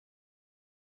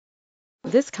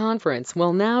This conference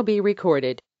will now be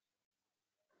recorded.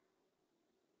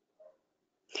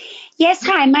 Yes,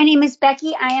 hi, my name is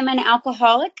Becky. I am an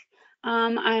alcoholic.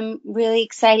 I'm really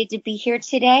excited to be here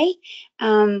today.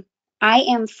 I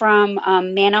am from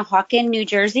Manahawkin, New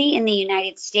Jersey in the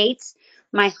United States.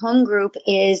 My home group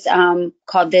is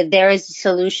called the There Is a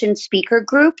Solution Speaker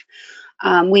Group.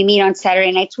 We meet on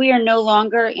Saturday nights. We are no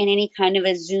longer in any kind of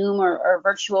a Zoom or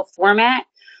virtual format.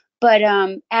 But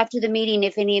after the meeting,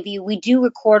 if any of you, we do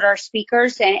record our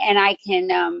speakers, and I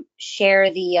can share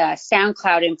the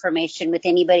SoundCloud information with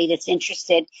anybody that's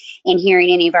interested in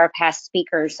hearing any of our past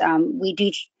speakers. We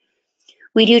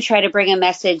do try to bring a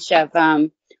message of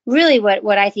really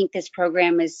what I think this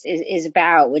program is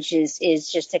about, which is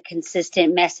just a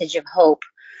consistent message of hope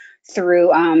through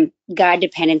God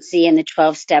dependency and the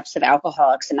 12 steps of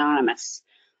Alcoholics Anonymous.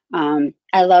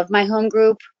 I love my home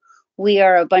group. We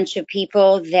are a bunch of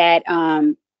people that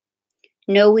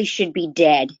know we should be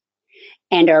dead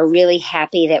and are really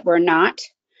happy that we're not.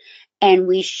 And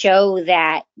we show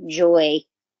that joy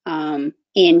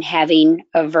in having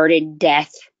averted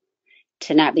death,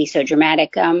 to not be so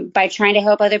dramatic, by trying to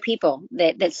help other people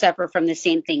that suffer from the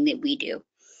same thing that we do.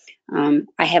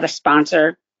 I have a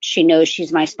sponsor. She knows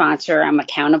she's my sponsor. I'm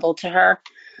accountable to her.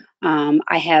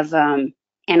 I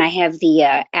have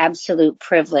the absolute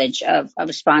privilege of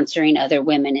sponsoring other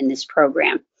women in this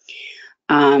program.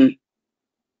 I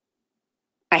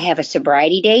have a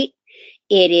sobriety date.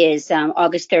 It is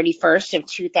August 31st of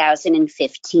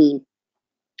 2015.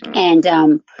 And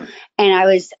I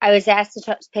was asked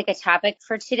to pick a topic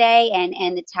for today,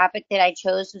 and the topic that I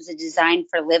chose was a design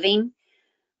for living,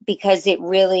 because it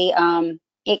really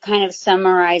it kind of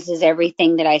summarizes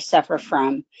everything that I suffer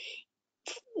from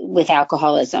with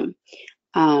alcoholism.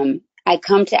 I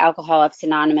come to Alcoholics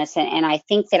Anonymous, and I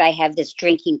think that I have this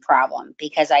drinking problem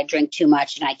because I drink too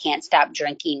much and I can't stop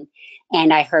drinking,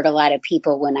 and I hurt a lot of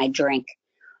people when I drink.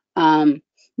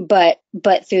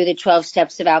 But through the 12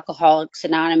 steps of Alcoholics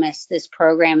Anonymous, this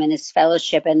program and this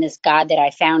fellowship and this God that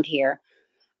I found here,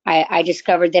 I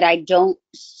discovered that I don't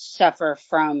suffer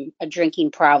from a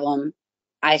drinking problem.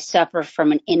 I suffer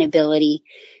from an inability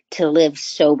to live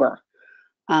sober.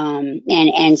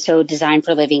 And so Design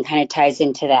for Living kind of ties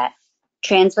into that.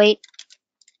 Translate.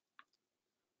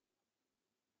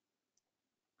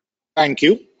 Thank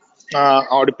you.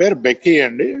 ఆవిడ పేరు Becky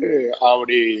అండి.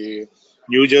 ఆవిడ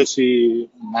new Jersey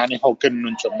మ్యానిహాకెన్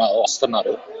నుంచి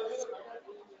వస్తున్నారు.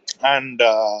 And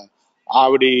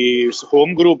ఆవిడ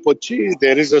home group వచ్చి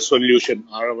there is a solution.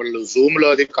 వాళ్ళు Zoom లో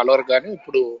అది కలవరు, కానీ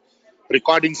ఇప్పుడు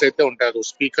రికార్డింగ్స్ అయితే ఉంటారు,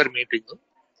 స్పీకర్ మీటింగ్.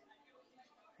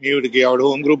 ఈవిడికి ఆవిడ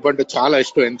హోమ్ గ్రూప్ అంటే చాలా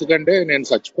ఇష్టం, ఎందుకంటే నేను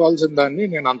చచ్చిపోవాల్సిన దాన్ని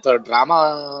నేను అంత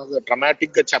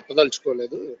డ్రామాటిక్ గా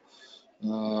చెప్పదలుచుకోలేదు,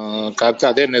 కాకపోతే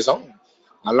అదే నిజం.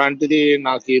 అలాంటిది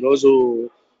నాకు ఈరోజు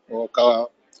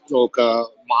ఒక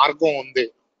మార్గం ఉంది,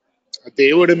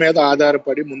 దేవుడి మీద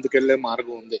ఆధారపడి ముందుకెళ్లే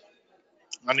మార్గం ఉంది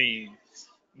అని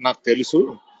నాకు తెలుసు.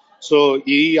 సో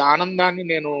ఈ ఆనందాన్ని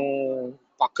నేను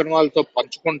పక్కన వాళ్ళతో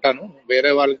పంచుకుంటాను,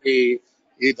 వేరే వాళ్ళకి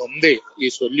ఇది ఉంది, ఈ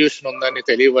సొల్యూషన్ ఉందని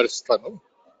తెలియపరుస్తాను.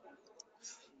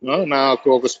 నాకు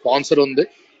ఒక స్పాన్సర్ ఉంది,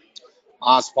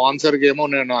 ఆ స్పాన్సర్ కి ఏమో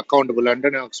నేను అకౌంటబుల్. అంటే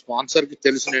నేను స్పాన్సర్ కి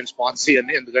తెలుసు నేను స్పాన్సీ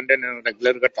అని, ఎందుకంటే నేను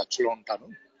రెగ్యులర్ గా టచ్ లో ఉంటాను.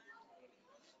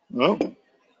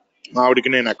 ఆవిడకి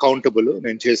నేను అకౌంటబుల్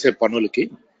నేను చేసే పనులకి.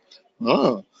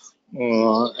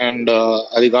 అండ్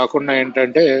అది కాకుండా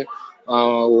ఏంటంటే,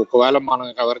 ఒకవేళ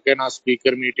మనకు ఎవరికైనా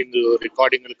స్పీకర్ మీటింగ్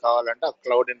రికార్డింగ్లు కావాలంటే ఆ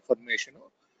క్లౌడ్ ఇన్ఫర్మేషన్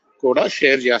కూడా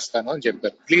షేర్ చేస్తాను అని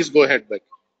చెప్పారు. Please go head by.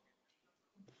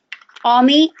 All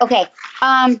me? Okay.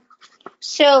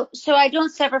 So I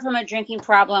don't suffer from a drinking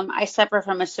problem. I suffer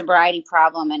from a sobriety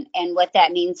problem. And what that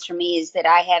means for me is that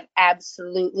I am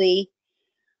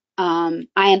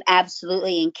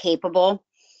absolutely incapable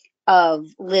of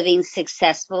living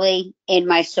successfully in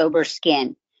my sober skin.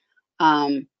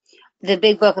 The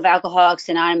big book of Alcoholics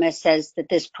Anonymous says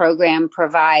that this program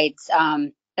provides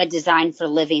a design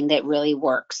for living that really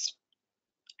works.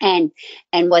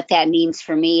 And what that means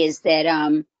for me is that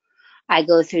I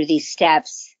go through these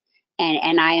steps,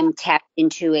 and I am tapped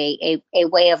into a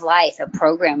way of life, a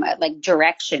program, like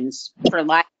directions for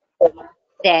life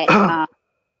that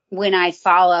when I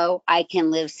follow, I can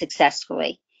live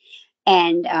successfully.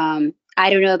 And I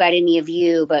don't know about any of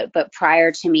you, but prior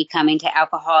to me coming to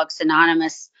Alcoholics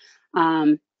Anonymous,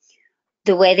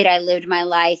 the way that I lived my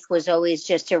life was always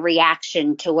just a reaction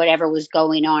to whatever was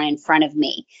going on in front of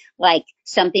me. Like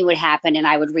something would happen and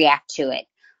I would react to it.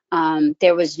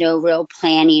 There was no real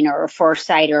planning or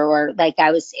foresight or like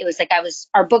it was like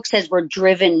our book says we're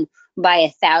driven by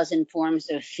 1,000 forms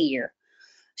of fear.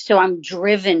 So I'm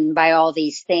driven by all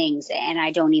these things and I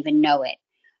don't even know it.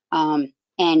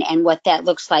 And what that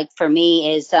looks like for me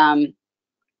is,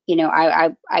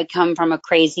 I come from a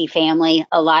crazy family,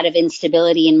 a lot of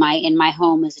instability in my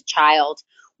home as a child,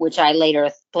 which I later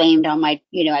blamed on I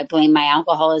blamed my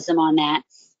alcoholism on that.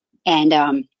 And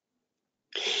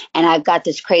I've got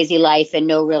this crazy life and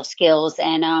no real skills.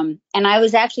 And I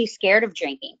was actually scared of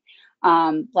drinking.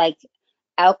 Like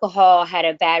alcohol had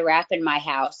a bad rap in my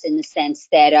house in the sense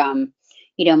that,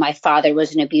 my father was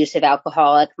an abusive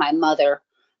alcoholic. My mother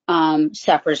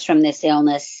suffers from this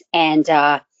illness.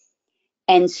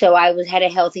 And so had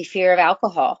a healthy fear of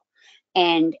alcohol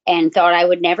and thought I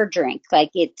would never drink.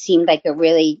 Like it seemed like a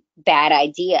really bad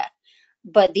idea.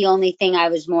 But the only thing I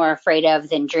was more afraid of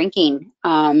than drinking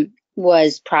was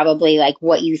probably like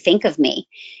what you think of me.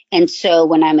 And so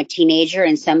when I'm a teenager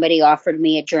and somebody offered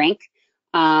me a drink,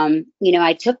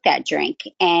 I took that drink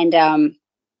and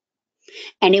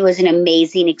it was an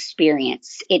amazing experience.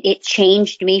 It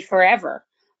changed me forever.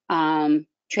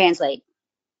 Translate.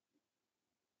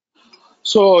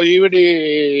 So ఈవిడి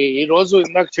ఈరోజు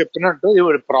ఇందాక చెప్పినట్టు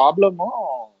ఈవిడి problem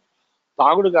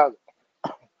తాగుడు కాదు,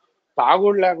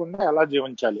 తాగుడు లేకుండా ఎలా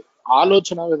జీవించాలి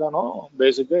ఆలోచన విధానం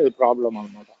బేసిక్గా ఇది ప్రాబ్లం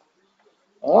అనమాట.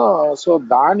 సో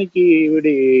దానికి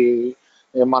ఈవిడి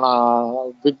మన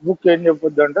బిగ్ బుక్ ఏం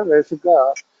చెప్పొద్దు అంటే బేసిక్గా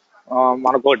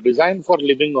మనకు ఒక డిజైన్ ఫర్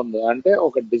లివింగ్ ఉంది. అంటే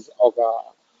ఒక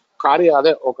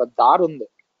ఒక దారి ఉంది,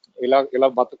 ఇలా ఇలా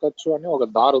బతకచ్చు అని ఒక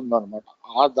దారి ఉంది అనమాట.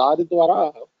 ఆ దారి ద్వారా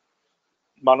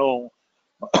మనం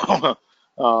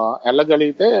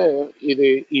వెళ్ళగలిగితే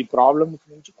ఈ ప్రాబ్లం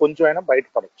నుంచి కొంచెం అయినా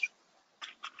బయటపడచ్చు.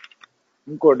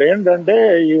 ఇంకోటి ఏంటంటే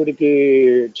ఈవిడికి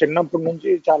చిన్నప్పటి నుంచి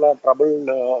చాలా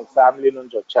ట్రబుల్డ్ ఫ్యామిలీ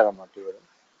నుంచి వచ్చారన్నమాట ఈవిడ.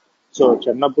 సో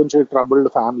చిన్నప్పటి నుంచి ట్రబుల్డ్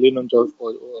ఫ్యామిలీ నుంచి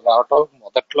రావటం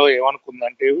మొదట్లో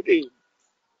ఏమనుకుందంటే ఈవిడి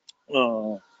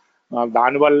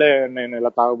దానివల్లే నేను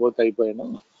ఇలా తాగబోతే అయిపోయాను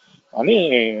అని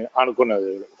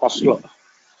అనుకున్నది ఫస్ట్ లో.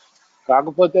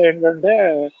 కాకపోతే ఏంటంటే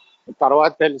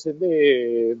తర్వాత తెలిసింది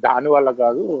దానివల్ల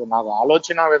కాదు, నాకు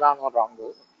ఆలోచన విధానం రాంగ్,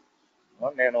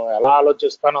 నేను ఎలా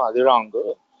ఆలోచిస్తానో అది రాంగ్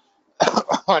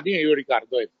అని ఈవిడికి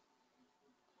అర్థమైంది.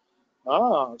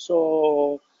 సో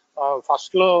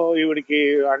ఫస్ట్ లో ఈవిడికి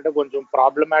అంటే కొంచెం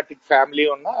ప్రాబ్లమాటిక్ ఫ్యామిలీ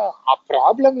ఉన్నా ఆ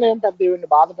ప్రాబ్లం ఏం పెద్ద ఈవిడిని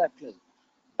బాధ పెట్టలేదు.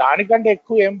 దానికంటే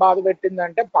ఎక్కువ ఏం బాధ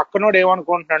పెట్టిందంటే పక్కనోడు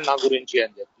ఏమనుకుంటున్నాడు నా గురించి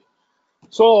అని చెప్పి.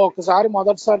 సో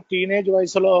మొదటిసారి టీనేజ్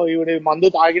వయసులో ఈవిడ మందు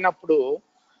తాగినప్పుడు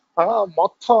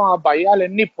మొత్తం ఆ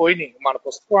భయాలన్నీ పోయినాయి. మన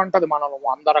పుస్తకం అంటది మనం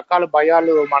 100 రకాల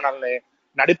భయాలు మనల్ని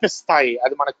నడిపిస్తాయి,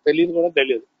 అది మనకు తెలియదు కూడా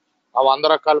తెలియదు. ఆ 100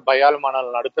 రకాల భయాలు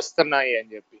మనల్ని నడిపిస్తున్నాయి అని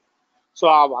చెప్పి. సో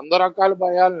ఆ 100 రకాల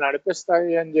భయాలు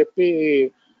నడిపిస్తాయి అని చెప్పి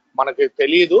మనకి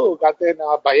తెలియదు. కాకపోతే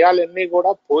ఆ భయాలన్నీ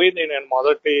కూడా పోయినాయి నేను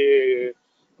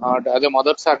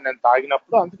మొదటిసారి నేను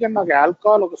తాగినప్పుడు. అందుకని నాకు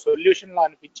ఆల్కహాల్ ఒక సొల్యూషన్ లా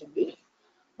అనిపించింది,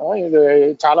 ఇది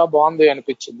చాలా బాగుంది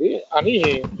అనిపించింది అని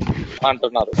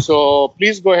అంటున్నారు. So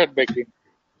please go head Becky.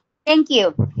 Thank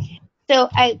you. So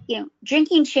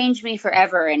drinking changed me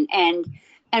forever,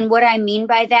 and what I mean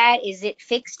by that is it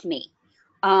fixed me.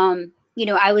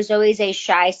 I was always a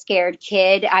shy, scared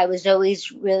kid. I was always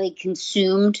really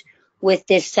consumed with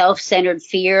this self-centered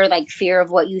fear, like fear of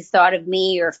what you thought of me,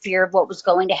 or fear of what was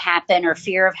going to happen, or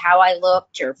fear of how I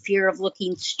looked, or fear of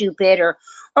looking stupid, or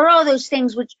all those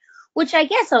things, which I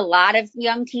guess a lot of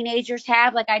young teenagers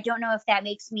have. Like, I don't know if that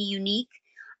makes me unique.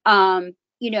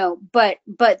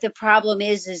 But the problem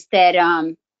is that,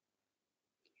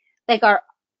 like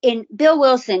in Bill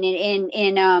Wilson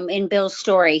in Bill's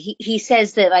story, he says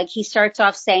that, like, he starts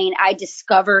off saying, I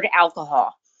discovered alcohol.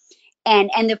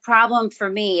 And the problem for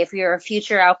me, if you're a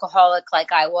future alcoholic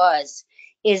like I was,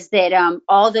 is that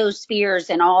all those fears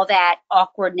and all that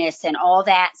awkwardness and all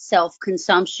that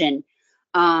self-consumption,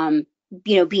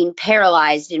 being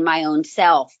paralyzed in my own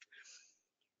self,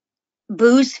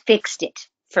 booze fixed it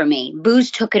for me. Booze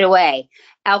took it away.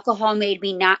 Alcohol made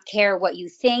me not care what you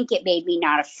think. It made me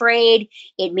not afraid.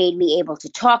 It made me able to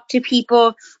talk to people.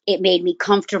 It made me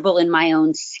comfortable in my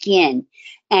own skin.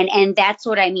 And that's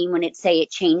what I mean when it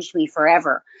changed me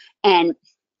forever.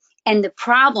 And the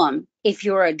problem, if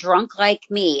you're a drunk like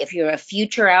me, if you're a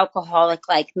future alcoholic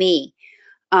like me,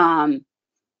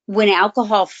 when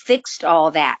alcohol fixed all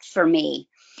that for me,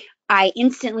 I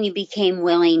instantly became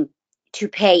willing to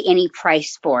pay any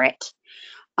price for it.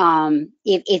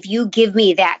 If you give me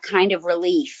that kind of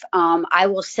relief, I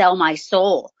will sell my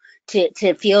soul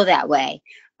to feel that way.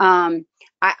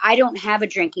 I don't have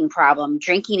a drinking problem.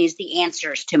 Drinking is the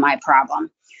answers to my problem.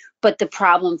 But the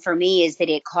problem for me is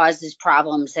that it causes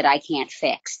problems that I can't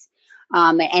fix.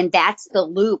 And that's the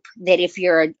loop that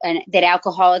that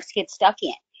alcoholics get stuck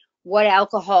in. What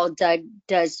alcohol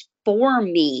does for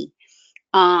me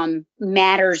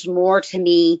matters more to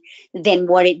me than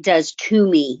what it does to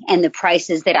me and the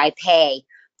prices that I pay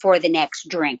for the next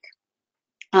drink.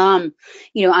 I'm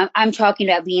talking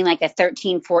about being like a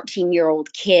 13,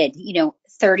 14-year-old kid,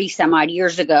 30 some odd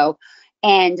years ago.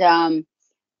 And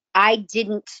I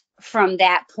didn't, from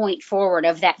that point forward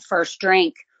of that first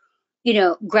drink,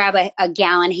 grab a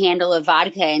gallon handle of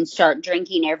vodka and start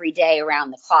drinking every day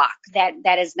around the clock.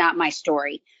 That is not my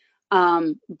story.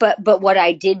 But what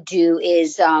I did do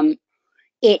is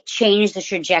it changed the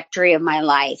trajectory of my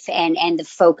life and the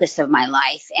focus of my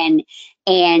life. And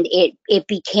it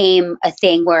became a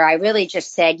thing where I really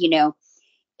just said,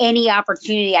 any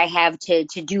opportunity I have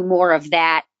to do more of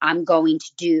that, I'm going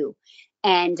to do.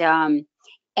 And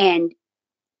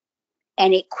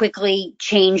it quickly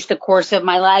changed the course of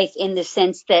my life in the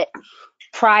sense that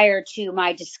prior to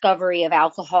my discovery of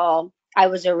alcohol, I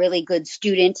was a really good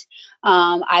student.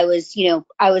 I was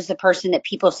the person that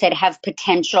people said have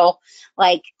potential.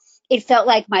 Like, it felt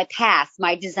like my path,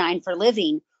 my design for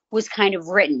living was kind of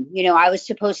written. I was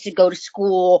supposed to go to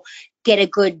school, get a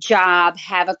good job,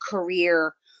 have a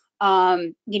career,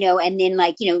 and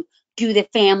then do the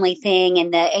family thing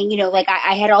and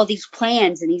I had all these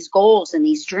plans and these goals and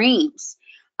these dreams.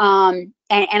 And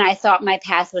I thought my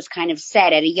path was kind of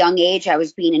set. At a young age, I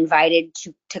was being invited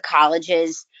to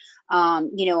colleges,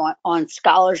 on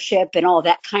scholarship and all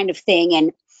that kind of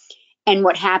thing. And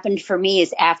what happened for me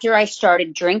is after I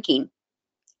started drinking,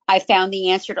 I found the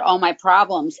answer to all my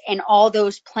problems, and all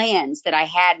those plans that I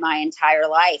had my entire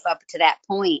life up to that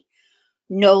point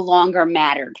no longer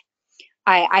mattered.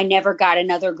 I never got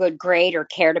another good grade or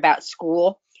cared about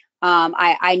school.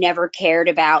 I never cared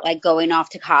about like going off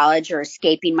to college or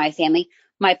escaping my family.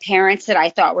 My parents, that I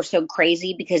thought were so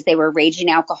crazy because they were raging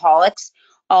alcoholics,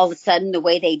 all of a sudden the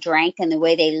way they drank and the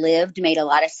way they lived made a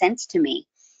lot of sense to me.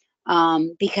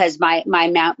 Because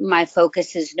my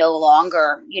focus is no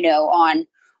longer,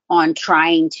 on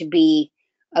trying to be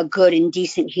a good and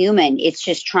decent human. It's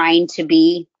just trying to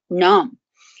be numb.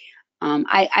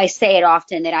 I say it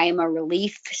often that I am a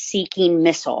relief-seeking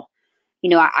missile.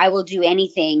 I will do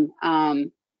anything.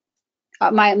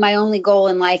 My only goal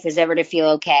in life is ever to feel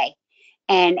okay,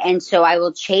 and so I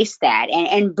will chase that.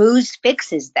 And booze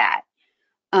fixes that.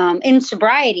 In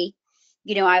sobriety,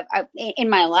 in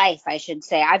my life, I should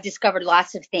say, I've discovered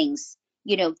lots of things.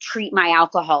 Treat my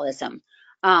alcoholism,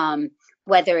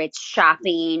 whether it's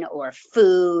shopping or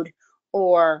food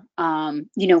or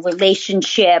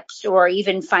relationships or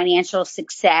even financial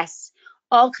success.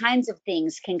 All kinds of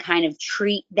things can kind of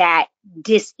treat that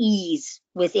dis-ease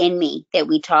within me that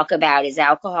we talk about as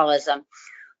alcoholism.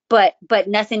 But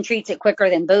nothing treats it quicker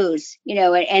than booze,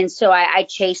 and so I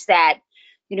chase that,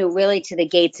 really to the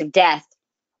gates of death.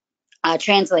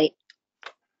 Translate.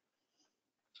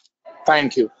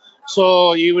 Thank you. So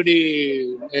ఈవిడి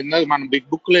మన big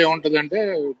book లో ఏముంటదంటే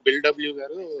bill W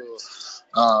గారు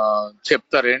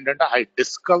చెప్తారు ఏంటంటే I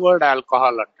discovered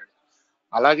alcohol అంటాడు.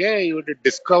 అలాగే ఈవిడ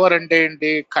discover అంటే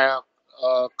ఏంటి,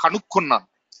 కనుక్కున్నాను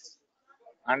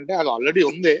అంటే అది ఆల్రెడీ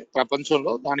ఉంది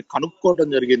ప్రపంచంలో, దాన్ని కనుక్కోవడం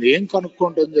జరిగింది. ఏం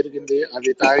కనుక్కోవడం జరిగింది?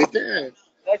 అది తాగితే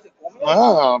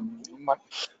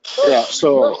సో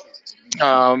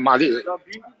అది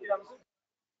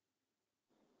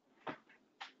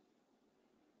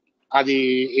అది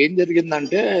ఏం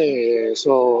జరిగిందంటే,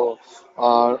 సో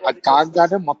అది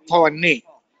తాగగానే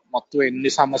మొత్తం ఎన్ని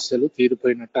సమస్యలు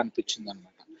తీరిపోయినట్టు అనిపించింది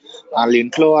అనమాట. వాళ్ళ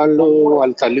ఇంట్లో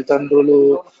వాళ్ళ తల్లిదండ్రులు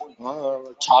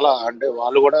చాలా, అంటే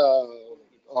వాళ్ళు కూడా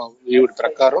ఈవిడ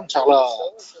ప్రకారం చాలా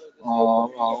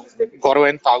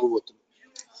గొడవైన తాగుబోతుంది.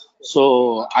 సో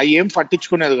అవి ఏం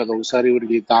పట్టించుకునేది కదా. ఒకసారి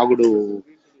ఈవిడికి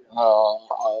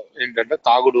ఏంటంటే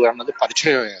తాగుడు అన్నది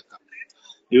పరిచయం అయ్యాక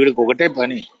ఈవిడికి ఒకటే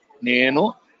పని, నేను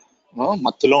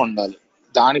మత్తులో ఉండాలి.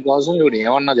 దానికోసం ఈవిడ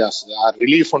ఏమన్నా చేస్తుంది. ఆ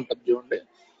రిలీఫ్ ఉంటుంది చూడండి.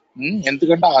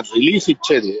 ఎందుకంటే ఆ రిలీఫ్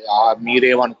ఇచ్చేది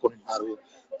మీరేమనుకుంటున్నారు,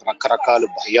 రకరకాల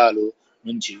భయాలు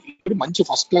నుంచి. ఇప్పుడు మంచి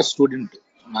ఫస్ట్ క్లాస్ స్టూడెంట్,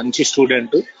 మంచి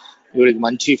స్టూడెంట్, ఈవిడికి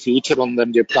మంచి ఫ్యూచర్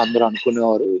ఉందని చెప్పి అందరూ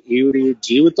అనుకునేవారు. ఈవిడి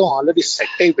జీవితం ఆల్రెడీ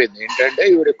సెట్ అయిపోయింది. ఏంటంటే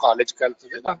ఈవిడ కాలేజ్కి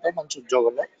వెళ్తుంది, దాంట్లో మంచి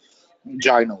ఉద్యోగంలో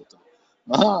జాయిన్ అవుతుంది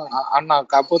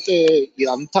కాకపోతే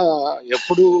ఇదంతా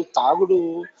ఎప్పుడు తాగుడు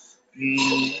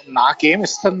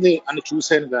నాకేమిస్తుంది అని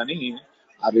చూశాను కానీ,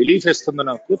 ఆ రిలీఫ్ ఇస్తుంది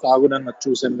నాకు తాగుడు అన్నది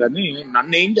చూశాను కానీ,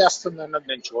 నన్ను ఏం చేస్తుంది అన్నది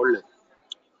నేను చూడలేదు.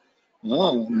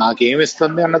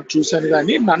 నాకేమిస్తుంది అన్నది చూశాను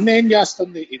కానీ నన్ను ఏం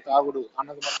చేస్తుంది ఈ తాగుడు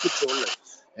అన్నది మటుకు చూడలేదు.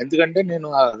 ఎందుకంటే నేను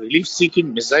ఆ రిలీఫ్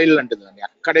సీకింగ్ మిజైల్ అంటే దాన్ని,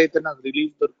 ఎక్కడైతే నాకు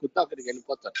రిలీఫ్ దొరుకుతుందో అక్కడికి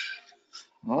వెళ్ళిపోతాను.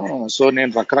 సో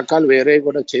నేను రకరకాలు వేరే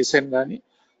కూడా చేశాను కానీ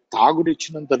తాగుడు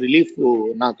ఇచ్చినంత రిలీఫ్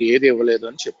నాకు ఏది ఇవ్వలేదు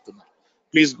అని చెప్తున్నా.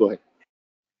 Please go head.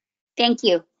 Thank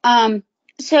you.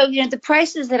 So the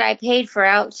prices that I paid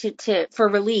for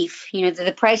relief,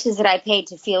 the prices that I paid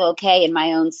to feel okay in my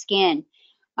own skin,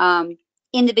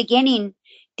 in the beginning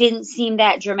didn't seem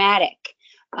that dramatic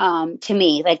to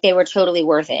me. Like they were totally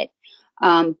worth it.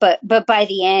 But by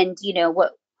the end,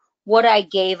 what I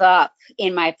gave up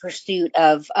in my pursuit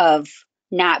of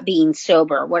not being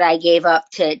sober, what I gave up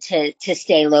to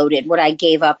stay loaded, what I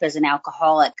gave up as an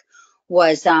alcoholic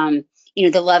was the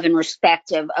love and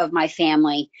respect of my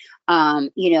family,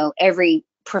 every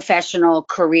professional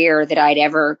career that I'd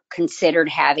ever considered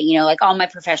having, like all my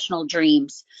professional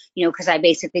dreams, because I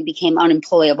basically became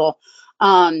unemployable.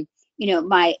 The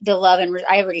love and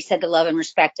I already said the love and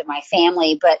respect of my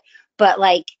family, but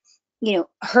like,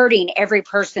 hurting every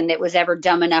person that was ever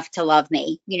dumb enough to love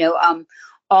me,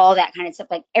 all that kind of stuff.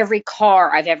 Like every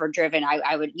car I've ever driven,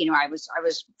 I would, I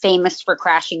was famous for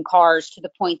crashing cars to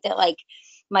the point that like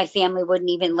my family wouldn't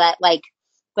even let like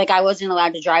I wasn't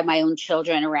allowed to drive my own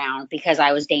children around because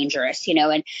I was dangerous,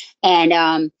 and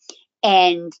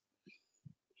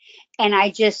I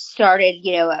just started,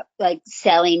 like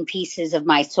selling pieces of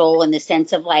my soul in the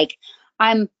sense of like,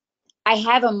 I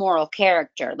have a moral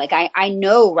character. Like I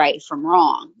know right from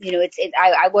wrong.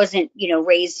 I wasn't,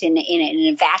 raised in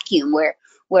a vacuum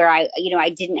where I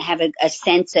didn't have a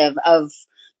sense of,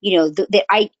 that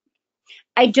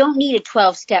I don't need a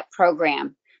 12-step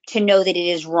program to know that it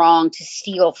is wrong to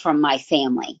steal from my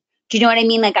family. Do you know what I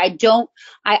mean? Like I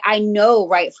know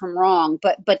right from wrong,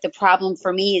 but the problem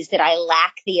for me is that I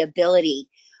lack the ability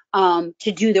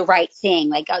to do the right thing.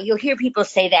 Like you'll hear people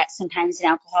say that sometimes in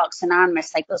Alcoholics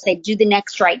Anonymous, like they'll say, do the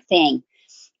next right thing,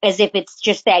 as if it's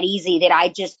just that easy that I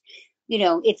just,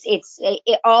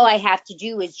 all I have to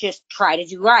do is just try to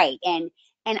do right. And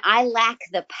I lack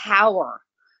the power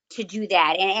to do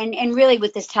that. And really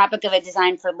with this topic of a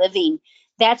design for living,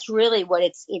 that's really what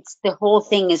it's the whole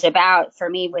thing is about for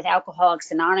me with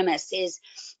Alcoholics Anonymous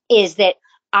is that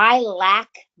I lack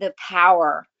the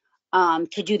power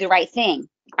to do the right thing.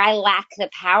 I lack the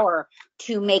power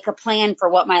to make a plan for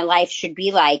what my life should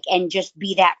be like and just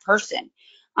be that person.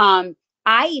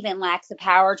 I even lack the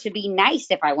power to be nice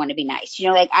if I want to be nice,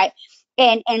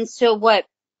 and so what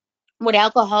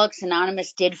Alcoholics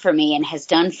Anonymous did for me and has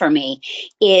done for me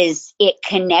is it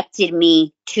connected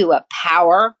me to a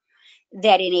power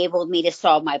that enabled me to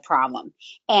solve my problem.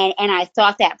 And I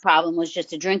thought that problem was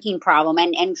just a drinking problem.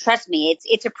 And trust me,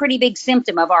 it's a pretty big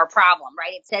symptom of our problem,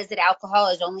 right? It says that alcohol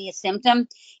is only a symptom.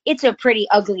 It's a pretty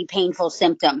ugly, painful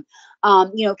symptom.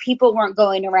 People weren't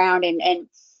going around and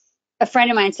a friend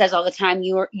of mine says all the time,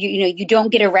 you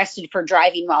don't get arrested for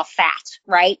driving while fat,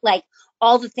 right? Like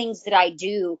all the things that I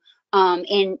do,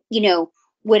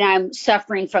 when I'm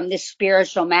suffering from this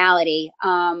spiritual malady,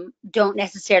 don't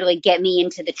necessarily get me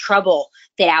into the trouble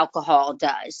that alcohol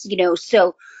does,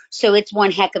 so it's one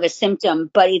heck of a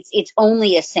symptom, but it's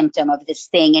only a symptom of this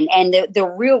thing. And the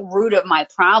real root of my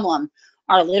problem,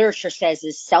 our literature says,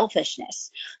 is selfishness.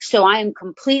 So I am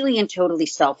completely and totally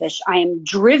selfish. I am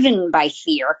driven by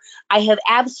fear. I have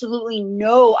absolutely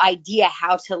no idea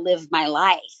how to live my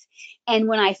life. And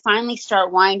when I finally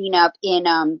start winding up in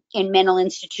mental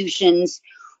institutions,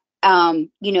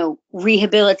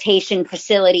 rehabilitation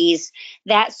facilities,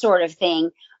 that sort of thing,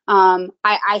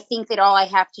 I think that all I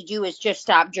have to do is just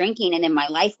stop drinking and then my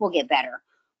life will get better.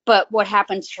 But what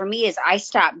happens for me is I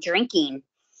stop drinking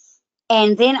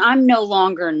and then I'm no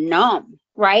longer numb,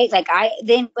 right?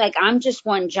 I'm just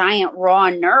one giant raw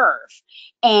nerve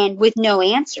and with no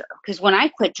answer. Because when I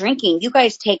quit drinking, you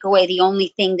guys take away the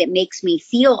only thing that makes me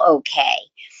feel okay.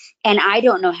 And I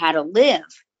don't know how to live.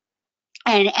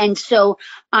 And so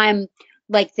I'm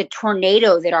like the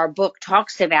tornado that our book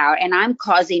talks about, and I'm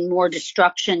causing more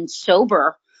destruction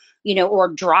sober, or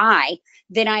dry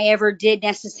than I ever did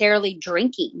necessarily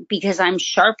drinking because I'm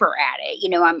sharper at it.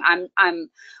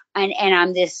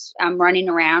 I'm running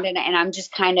around and I'm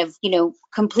just kind of,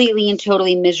 completely and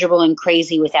totally miserable and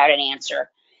crazy without an answer.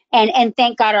 And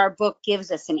thank God our book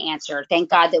gives us an answer. Thank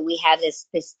God that we have this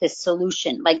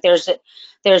solution. Like there's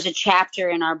a chapter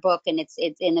in our book, and it's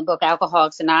in the book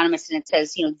Alcoholics Anonymous, and it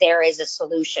says, there is a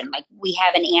solution. Like we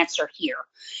have an answer here.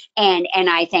 And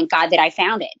I thank God that I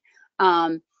found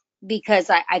it. Because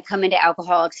I come into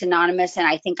Alcoholics Anonymous and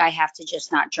I think I have to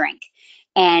just not drink.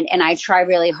 And I try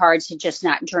really hard to just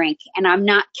not drink. And I'm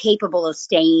not capable of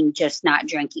staying just not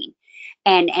drinking.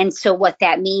 And so what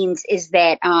that means is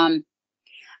that I'm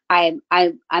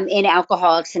in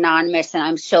Alcoholics Anonymous and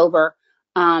I'm sober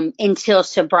until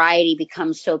sobriety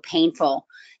becomes so painful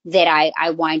that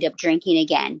I wind up drinking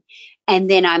again. And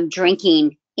then I'm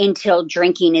drinking until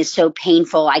drinking is so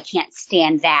painful I can't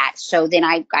stand that. So then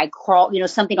I crawl,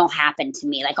 something will happen to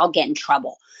me, like I'll get in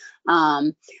trouble.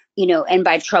 And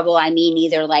by trouble, I mean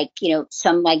either like,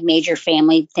 some like major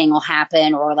family thing will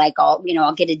happen, or like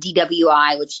I'll get a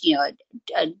DWI, which,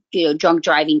 a drunk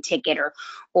driving ticket,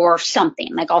 or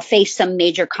something like I'll face some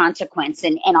major consequence,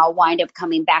 and I'll wind up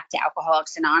coming back to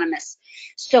Alcoholics Anonymous.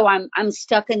 So I'm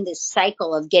stuck in this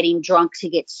cycle of getting drunk to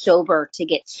get sober, to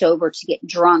get sober, to get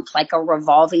drunk, like a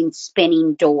revolving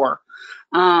spinning door,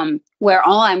 where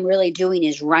all I'm really doing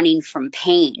is running from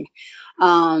pain.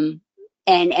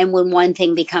 And when one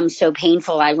thing becomes so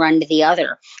painful, I run to the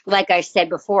other. Like I said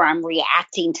before, I'm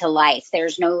reacting to life.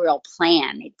 There's no real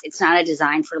plan. It's not a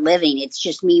design for living. It's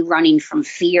just me running from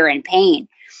fear and pain.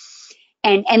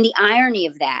 And the irony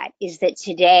of that is that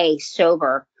today,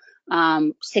 sober,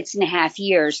 6.5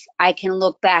 years, I can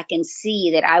look back and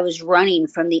see that I was running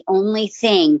from the only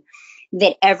thing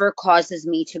that ever causes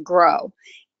me to grow,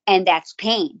 and that's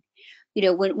pain.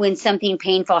 When something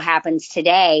painful happens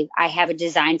today, I have a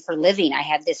design for living. I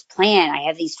have this plan. I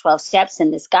have these 12 steps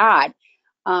in this God.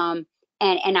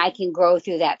 And I can grow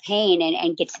through that pain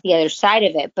and get to the other side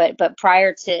of it. But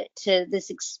prior to this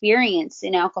experience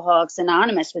in Alcoholics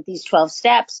Anonymous with these 12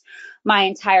 steps, my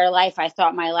entire life, I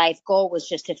thought my life goal was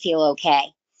just to feel okay.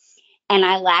 And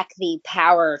I lack the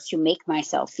power to make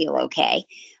myself feel okay.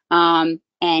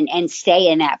 And stay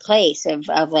in that place of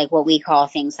like what we call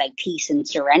things like peace and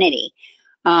serenity.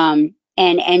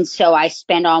 And so I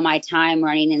spend all my time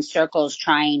running in circles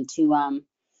trying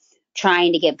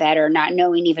to get better, not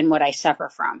knowing even what I suffer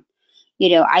from.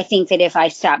 I think that if I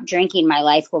stop drinking, my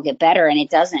life will get better, and it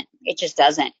doesn't. It just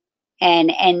doesn't.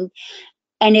 And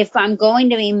if I'm going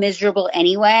to be miserable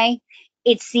anyway,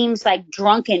 it seems like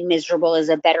drunk and miserable is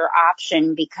a better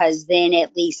option, because then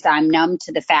at least I'm numb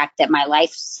to the fact that my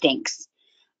life stinks.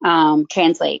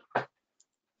 Translate.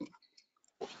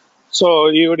 So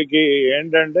ఈవిడికి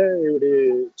ఏంటంటే ఈవిడి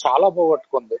చాలా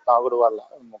పోగొట్టుకుంది తాగుడు వల్ల.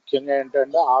 ముఖ్యంగా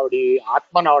ఏంటంటే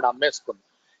ఆత్మను అమ్మేసుకుంది.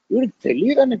 ఈవిడికి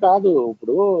తెలియదని కాదు,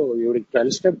 ఇప్పుడు ఈవిడికి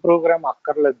 12 స్టెప్ ప్రోగ్రామ్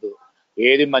అక్కర్లేదు,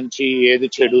 ఏది మంచి ఏది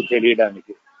చెడు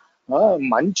తెలియడానికి.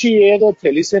 మంచి ఏదో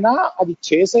తెలిసినా అది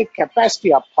చేసే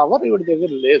కెపాసిటీ, ఆ పవర్ ఈవిడి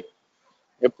దగ్గర లేదు.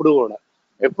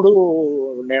 ఎప్పుడు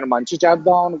నేను మంచి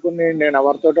చేద్దాం అనుకుని, నేను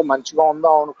ఎవరితోటో మంచిగా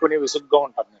ఉందాం అనుకుని విసుగ్గా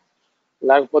ఉంటాను నేను,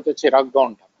 లేకపోతే చిరాగ్గా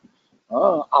ఉంటాను.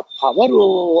 ఆ పవర్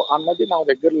అన్నది నా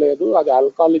దగ్గర లేదు. అది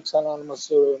ఆల్కహాలిక్స్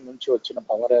అనానిమస్ నుంచి వచ్చిన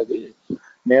పవర్ అది.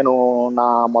 నేను నా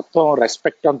మొత్తం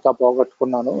రెస్పెక్ట్ అంతా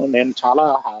పోగొట్టుకున్నాను. నేను చాలా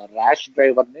ర్యాష్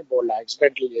డ్రైవర్ని, బోల్డ్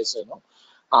యాక్సిడెంట్లు చేశాను.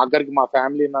 ఆఖరికి మా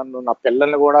ఫ్యామిలీ నా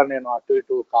పిల్లల్ని కూడా నేను అటు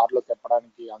ఇటు కార్లో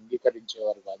తిప్పడానికి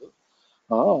అంగీకరించేవారు కాదు.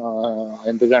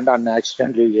 ఎందుకంటే అన్ని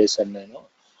యాక్సిడెంట్లు చేశాను నేను.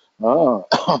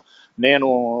 నేను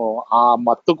ఆ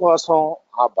మత్తు కోసం,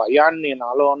 ఆ భయాన్ని,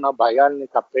 నాలో ఉన్న భయాల్ని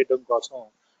కప్పేయడం కోసం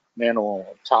నేను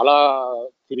చాలా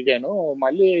తిరిగాను.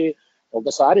 మళ్ళీ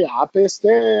ఒకసారి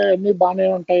ఆపేస్తే అన్ని బాగానే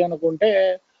ఉంటాయి అనుకుంటే,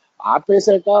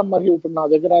 ఆపేసాక మరి ఇప్పుడు నా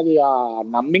దగ్గర అది ఆ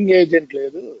నమ్మింగ్ ఏజెంట్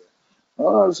లేదు.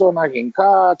 సో నాకు ఇంకా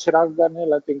చిరాకుగానే,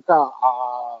 లేకపోతే ఇంకా ఆ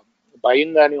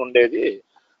భయం గాని ఉండేది,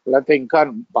 లేకపోతే ఇంకా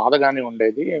బాధగానే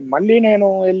ఉండేది. మళ్ళీ నేను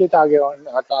వెళ్ళి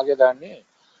తాగేదాన్ని.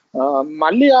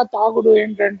 మళ్ళీ ఆ తాగుడు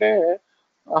ఏంటంటే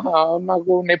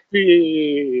నాకు నొప్పి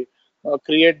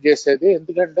క్రియేట్ చేసేది.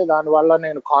 ఎందుకంటే దానివల్ల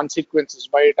నేను కాన్సిక్వెన్సెస్,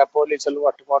 బయట పోలీసులు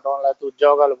పట్టుకోవటం, లేకపోతే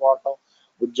ఉద్యోగాలు పోవటం,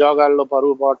 ఉద్యోగాల్లో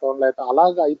పరుగు పోవటం, లేకపోతే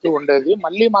అలాగ అవుతూ ఉండేది.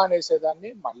 మళ్ళీ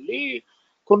మానేసేదాన్ని. మళ్ళీ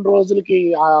కొన్ని రోజులకి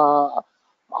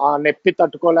ఆ నొప్పి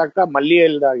తట్టుకోలేక మళ్ళీ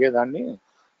వెళ్ళి తాగేదాన్ని.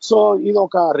 సో ఇది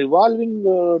ఒక రివాల్వింగ్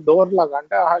డోర్ లాగా,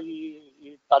 అంటే ఈ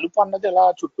తలుపు అన్నది ఇలా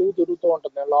చుట్టూ తిరుగుతూ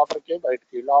ఉంటుంది. నేను లోపలికి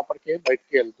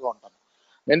బయటికి వెళ్తూ ఉంటాను.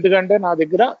 ఎందుకంటే నా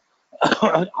దగ్గర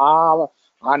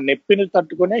ఆ నొప్పిని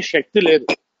తట్టుకునే శక్తి లేదు.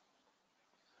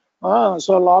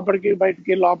 సో లోపలికి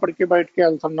బయటికి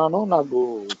వెళ్తున్నాను. నాకు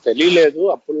తెలియలేదు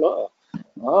అప్పుల్లో.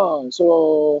 సో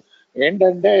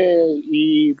ఏంటంటే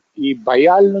ఈ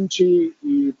భయాల నుంచి,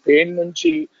 ఈ పెయిన్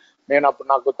నుంచి నేను అప్పుడు,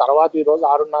 నాకు తర్వాత ఈరోజు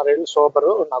 6.5 ఏళ్ళు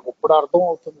సోబరు, నాకు ఇప్పుడు అర్థం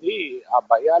అవుతుంది ఆ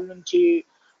భయాల నుంచి,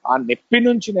 ఆ నొప్పి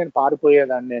నుంచి నేను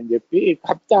పారిపోయేదాన్ని అని చెప్పి.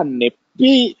 కాకపోతే ఆ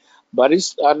నొప్పి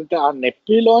అంటే ఆ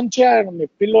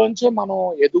నొప్పిలోంచే మనం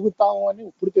ఎదుగుతాము అని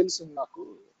ఇప్పుడు తెలిసింది నాకు.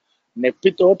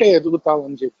 నొప్పితోటే ఎదుగుతాము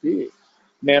అని చెప్పి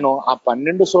నేను ఆ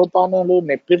 12 సోపానాలు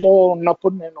నొప్పిలో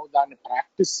ఉన్నప్పుడు నేను దాన్ని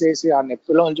ప్రాక్టీస్ చేసి ఆ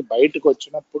నొప్పిలోంచి బయటకు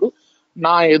వచ్చినప్పుడు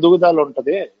నా ఎదుగుదల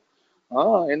ఉంటది.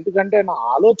 ఎందుకంటే నా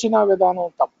ఆలోచన విధానం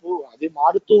తప్పు, అది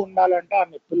మారుతూ ఉండాలంటే ఆ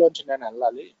నొప్పిలోంచి నేను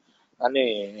వెళ్ళాలి అని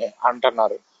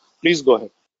అంటున్నారు. Please go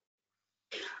head.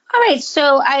 All right. So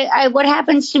what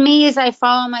happens to me is I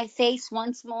fall on my face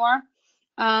once more,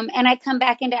 and I come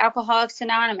back into Alcoholics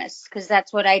Anonymous, because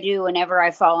that's what I do whenever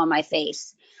I fall on my face.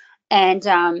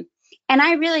 And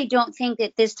I really don't think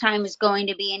that this time is going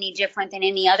to be any different than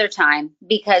any other time,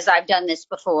 because I've done this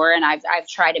before, and I've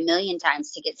tried a million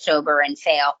times to get sober and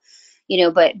fail,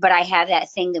 but I have that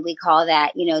thing that we call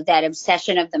that, that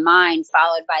obsession of the mind,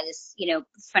 followed by this,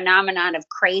 phenomenon of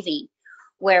craving,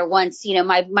 where once,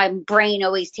 my brain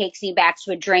always takes me back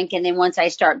to a drink. And then once I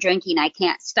start drinking, I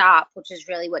can't stop, which is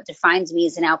really what defines me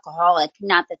as an alcoholic,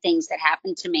 not the things that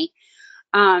happen to me.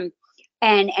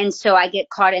 And so I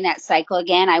get caught in that cycle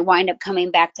again. I wind up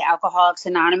coming back to Alcoholics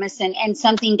Anonymous, and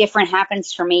something different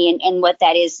happens for me. And what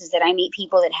that is that I meet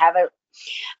people that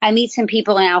I meet some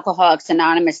people in Alcoholics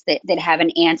Anonymous that have an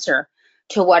answer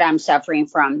to what I'm suffering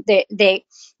from.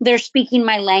 They're speaking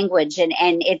my language, and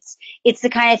it's the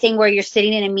kind of thing where you're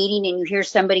sitting in a meeting and you hear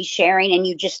somebody sharing and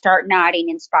you just start nodding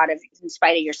in spite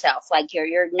of yourself. Like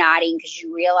you're nodding because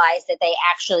you realize that they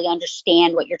actually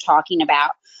understand what you're talking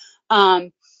about.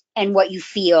 And what you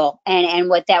feel. And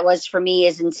what that was for me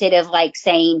is, instead of like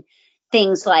saying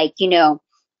things like,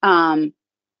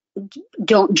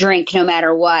 don't drink no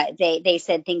matter what, they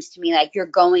said things to me like, you're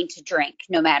going to drink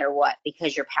no matter what,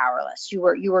 because you're powerless. You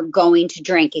were going to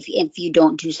drink if you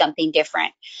don't do something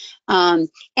different. And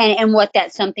what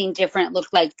that something different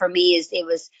looked like for me is, it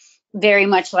was very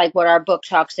much like what our book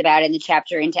talks about in the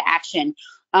chapter Into Action.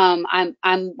 I'm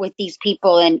with these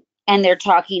people, and they're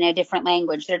talking a different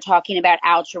language. They're talking about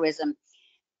altruism.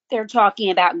 They're talking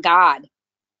about God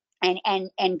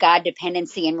and God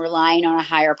dependency and relying on a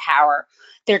higher power.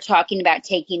 They're talking about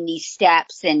taking these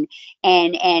steps and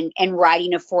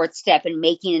writing a fourth step and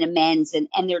making an amends.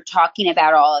 And they're talking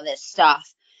about all of this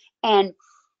stuff. And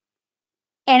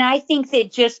I think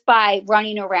that just by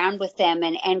running around with them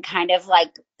and kind of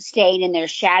like staying in their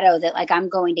shadow, that like I'm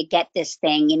going to get this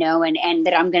thing, and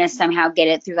that I'm going to somehow get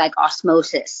it through like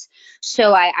osmosis.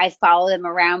 So I follow them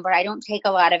around, but I don't take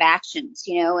a lot of actions,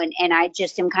 and I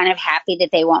just am kind of happy that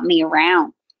they want me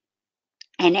around.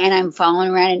 And I'm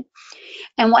following around.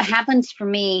 And what happens for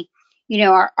me,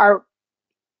 our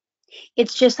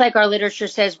it's just like our literature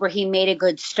says, where he made a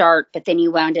good start, but then he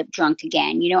wound up drunk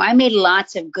again. I made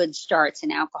lots of good starts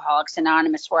in Alcoholics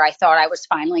Anonymous, where I thought I was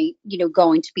finally,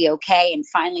 going to be okay and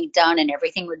finally done and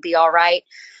everything would be all right.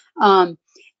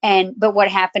 But what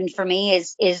happened for me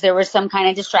is there was some kind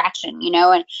of distraction,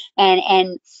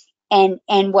 and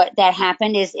what that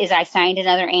happened is I find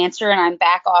another answer, and I'm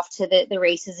back off to the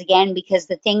races again, because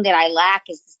the thing that I lack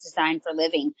is this design for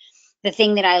living. The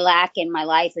thing that I lack in my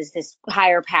life is this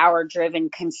higher power driven,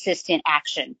 consistent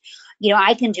action.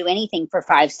 I can do anything for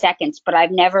 5 seconds, but I've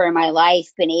never in my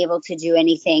life been able to do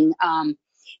anything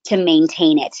to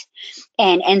maintain it.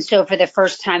 And so for the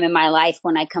first time in my life,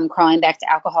 when I come crawling back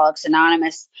to Alcoholics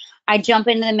Anonymous, I jump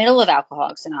into the middle of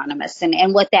Alcoholics Anonymous.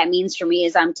 And what that means for me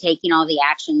is I'm taking all the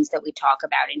actions that we talk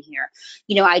about in here.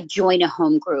 I join a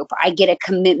home group. I get a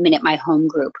commitment at my home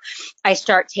group. I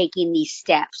start taking these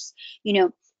steps,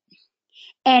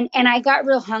 And I got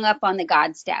real hung up on the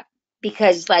God step,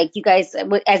 because like you guys,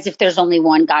 as if there's only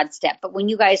one God step. But when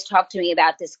you guys talk to me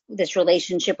about this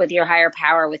relationship with your higher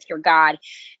power, with your God,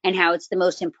 and how it's the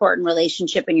most important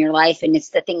relationship in your life, and it's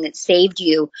the thing that saved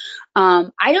you,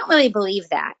 I don't really believe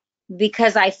that,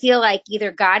 because I feel like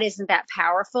either God isn't that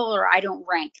powerful or I don't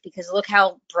rank, because look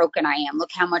how broken I am.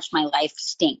 Look how much my life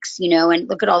stinks, and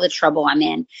look at all the trouble I'm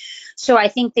in. So I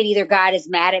think that either God is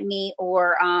mad at me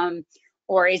or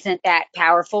isn't that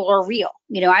powerful or real.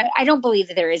 I don't believe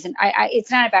that there isn't.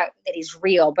 It's not about that he's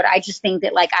real, but I just think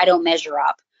that like I don't measure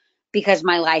up, because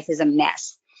my life is a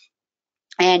mess.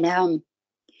 And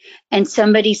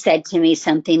somebody said to me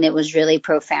something that was really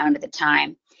profound at the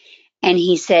time. And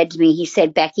he said to me,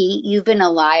 Becky, you've been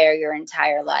a liar your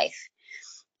entire life.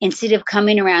 Instead of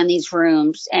coming around these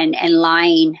rooms and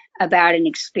lying about an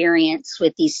experience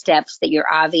with these steps that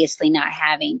you're obviously not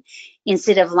having,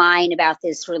 instead of lying about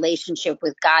this relationship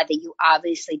with God that you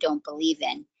obviously don't believe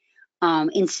in,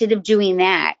 instead of doing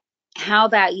that, how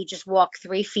about you just walk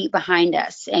 3 feet behind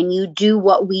us and you do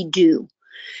what we do?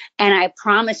 And I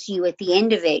promise you, at the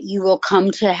end of it, you will come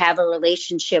to have a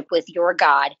relationship with your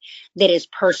God that is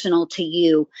personal to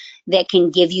you, that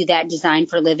can give you that design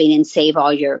for living and save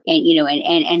all your,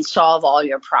 and solve all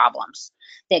your problems,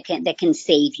 that can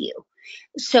save you.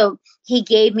 So he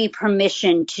gave me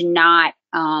permission to not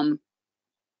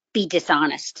be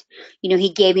dishonest. He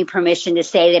gave me permission to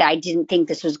say that I didn't think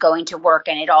this was going to work,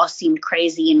 and it all seemed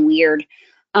crazy and weird.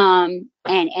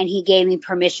 And he gave me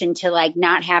permission to like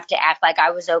not have to act like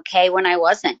I was okay when I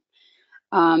wasn't.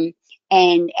 And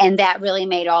that really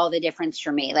made all the difference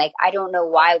for me. Like, I don't know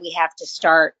why we have to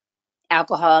start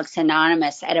Alcoholics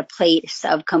Anonymous at a place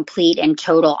of complete and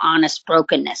total honest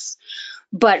brokenness.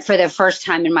 But for the first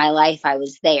time in my life, I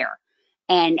was there.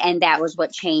 And that was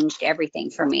what changed everything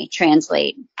for me.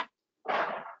 Translate.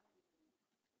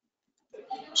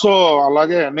 So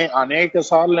అలాగే అనేక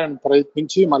సార్లు నేను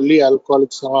ప్రయత్నించి మళ్ళీ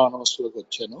alcoholics anonymous లోకి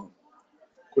వచ్చాను.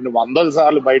 కొన్ని వందల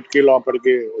సార్లు బయటికి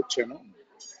లోపలికి వచ్చాను.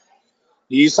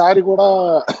 ఈసారి కూడా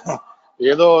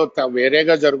ఏదో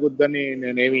వేరేగా జరుగుద్దని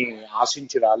నేనేమి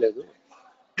ఆశించి రాలేదు.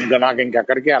 ఇంకా నాకు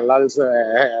ఇంకెక్కడికి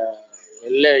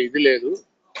వెళ్ళే ఇది లేదు.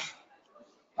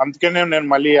 అందుకనే నేను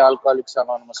మళ్ళీ ఆల్కహాలిక్స్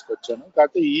అనానమస్కి వచ్చాను.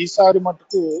 కాకపోతే ఈసారి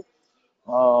మటుకు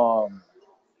ఆ,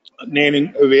 నేను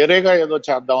వేరేగా ఏదో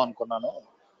చేద్దాం అనుకున్నాను.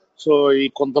 సో ఈ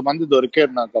కొంతమంది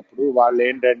దొరికారు నాకు అప్పుడు. వాళ్ళు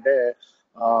ఏంటంటే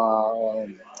ఆ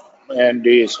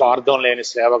ఏంటి స్వార్థం లేని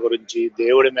సేవ గురించి,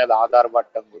 దేవుడి మీద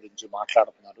ఆధారపడటం గురించి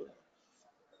మాట్లాడుతున్నారు.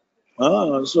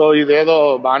 సో ఇదేదో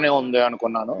బానే ఉంది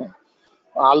అనుకున్నాను.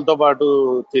 వాళ్ళతో పాటు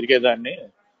తిరిగేదాన్ని.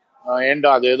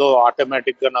 ఏంటో అదేదో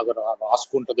ఆటోమేటిక్ గా నాకు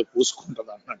రాసుకుంటది,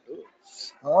 పూసుకుంటది అన్నట్టు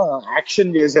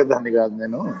యాక్షన్ చేసేదాన్ని కాదు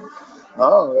నేను.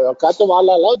 కాకపోతే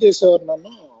వాళ్ళు అలౌ చేసేవారు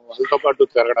నన్ను వాళ్ళతో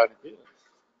పాటు తిరగడానికి.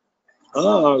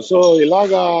 సో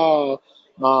ఇలాగా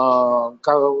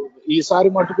ఈసారి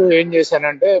మటుకు ఏం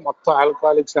చేశానంటే మొత్తం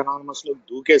ఆల్కహాలిక్స్ అనానమస్ లో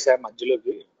దూకేశాను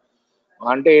మధ్యలోకి.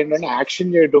 అంటే ఏంటంటే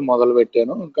యాక్షన్ చేయటం మొదలు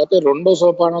పెట్టాను. కాకపోతే రెండో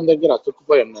సోపానం దగ్గర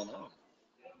అతుక్కుపోయాను నేను.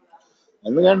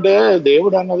 ఎందుకంటే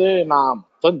దేవుడు అన్నది నా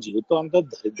మొత్తం జీవితం అంతా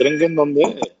దరిద్రం కింద ఉంది.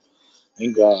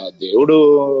 ఇంకా దేవుడు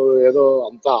ఏదో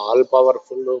అంత ఆల్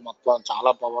పవర్ఫుల్, మొత్తం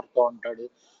చాలా పవర్ తో ఉంటాడు,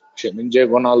 క్షమించే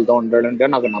గుణాలతో ఉంటాడు అంటే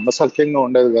నాకు నమ్మశక్యంగా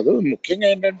ఉండేది కాదు. ముఖ్యంగా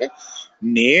ఏంటంటే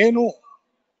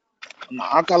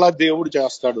నాకు అలా దేవుడు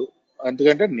చేస్తాడు.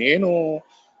 ఎందుకంటే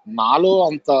నాలో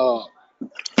అంత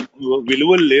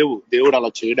విలువలు లేవు దేవుడు అలా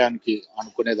చేయడానికి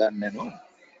అనుకునేదాన్ని నేను.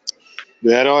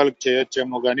 వేరే వాళ్ళకి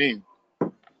చేయొచ్చేమో కానీ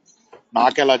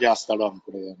నాకెలా చేస్తాడో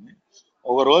అనుకునేదాన్ని.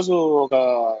 ఒక రోజు ఒక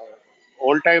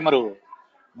ఓల్డ్ టైమరు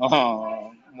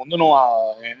ముందు నువ్వు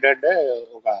ఏంటంటే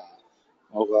ఒక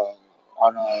ఒక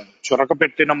చురక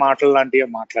పెట్టిన మాటలు లాంటివి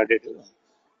మాట్లాడేది.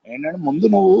 ఏంటంటే ముందు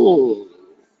నువ్వు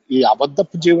ఈ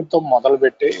అబద్ధపు జీవితం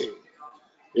మొదలుపెట్టి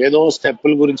ఏదో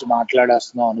స్టెప్పుల గురించి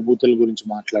మాట్లాడేస్తున్నావు, అనుభూతుల గురించి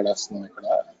మాట్లాడేస్తున్నావు. ఇక్కడ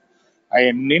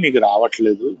అవన్నీ నీకు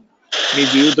రావట్లేదు. నీ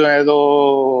జీవితం ఏదో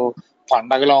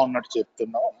పండగలా ఉన్నట్టు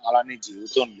చెప్తున్నావు, అలా నీ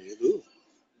జీవితం లేదు.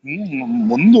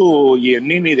 ముందు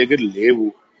ఇవన్నీ నీ దగ్గర లేవు.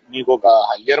 నీకు ఒక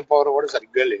హయ్యర్ పవర్ కూడా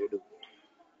సరిగ్గా లేడు.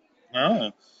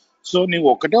 సో నీవు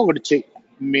ఒకటి చెయ్యి.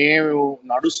 మేము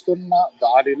నడుస్తున్న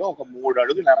దారిలో ఒక 3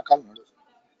 అడుగులు వెనకాల నడు.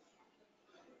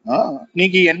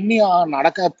 నీకు ఇవన్నీ ఆ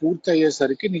నడక పూర్తి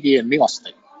అయ్యేసరికి నీకు ఇవన్నీ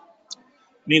వస్తాయి.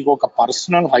 నీకు ఒక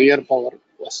పర్సనల్ హయ్యర్ పవర్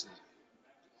వస్తుంది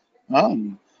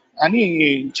అని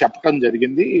చెప్పటం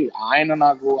జరిగింది. ఆయన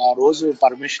నాకు ఆ రోజు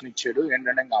పర్మిషన్ ఇచ్చాడు.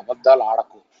 ఏంటంటే ఇంకా అబద్ధాలు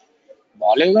ఆడకు,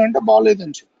 బాగాలేదు అంటే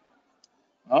బాగాలేదని చెప్పు.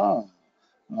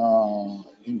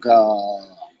 ఇంకా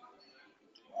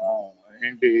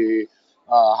ఏంటి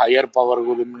హయ్యర్ పవర్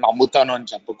గురించి నమ్ముతాను అని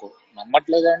చెప్పుకో.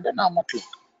 నమ్మట్లేదంటే నమ్మట్లేదు.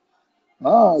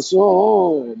 సో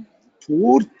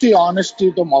పూర్తి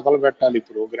ఆనెస్టీతో మొదలు పెట్టాలి ఈ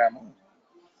ప్రోగ్రాము.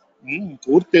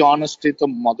 పూర్తి ఆనెస్టీతో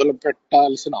మొదలు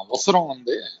పెట్టాల్సిన అవసరం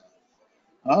ఉంది.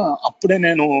 అప్పుడే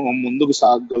నేను ముందుకు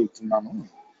సాగగలుగుతున్నాను.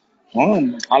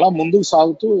 అలా ముందుకు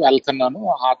సాగుతూ వెళ్తున్నాను.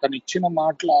 అతను ఇచ్చిన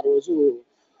మాటలు ఆ రోజు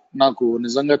నాకు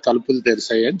నిజంగా తలుపులు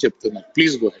తెరిచాయి అని చెప్తున్నాను.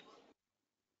 Please go head.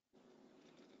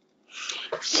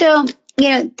 So,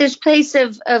 this place of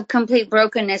complete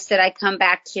brokenness that I come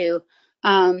back to,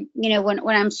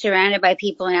 when I'm surrounded by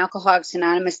people in Alcoholics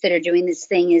Anonymous that are doing this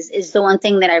thing is the one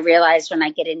thing that I realized when I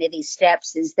get into these steps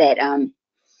is that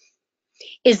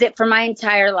for my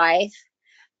entire life,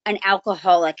 an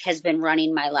alcoholic has been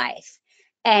running my life.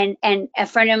 And a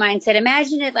friend of mine said,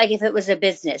 imagine it like if it was a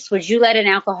business. Would you let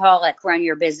an alcoholic run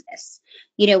your business?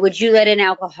 Would you let an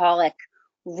alcoholic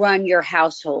run your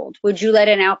household? Would you let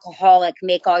an alcoholic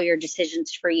make all your decisions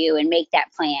for you and make that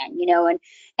plan?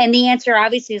 And the answer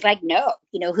obviously is like, no.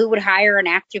 Who would hire an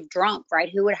active drunk,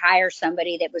 right? Who would hire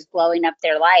somebody that was blowing up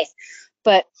their life?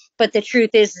 But the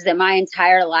truth is that my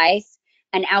entire life,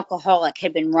 an alcoholic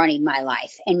had been running my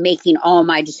life and making all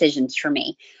my decisions for me.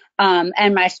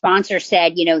 And my sponsor said,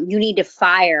 you need to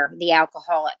fire the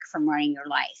alcoholic from running your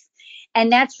life. And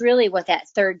that's really what that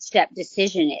third step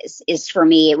decision is for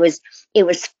me. It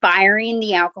was firing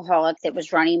the alcoholic that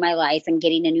was running my life and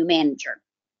getting a new manager.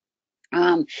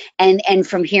 And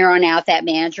from here on out, that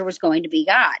manager was going to be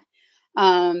God.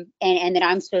 And that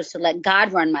I'm supposed to let God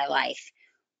run my life.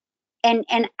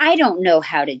 And I don't know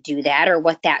how to do that or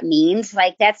what that means.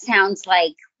 Like, that sounds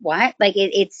like what? Like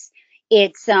it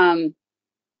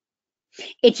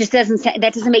just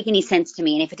doesn't make any sense to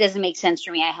me. And if it doesn't make sense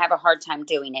to me, I have a hard time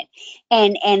doing it.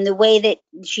 And the way that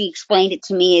she explained it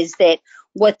to me is that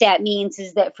what that means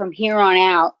is that from here on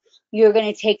out, you're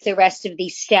going to take the rest of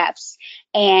these steps.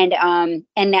 And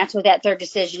that's what that third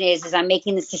decision is I'm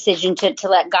making this decision to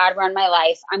let God run my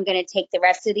life. I'm going to take the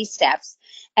rest of these steps.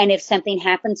 And if something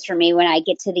happens for me when I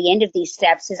get to the end of these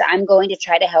steps, is I'm going to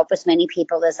try to help as many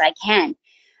people as I can.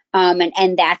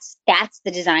 And that's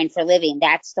the design for living.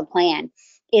 That's the plan,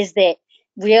 is that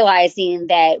realizing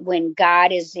that when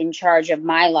God is in charge of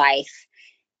my life,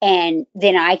 and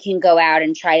then I can go out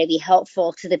and try to be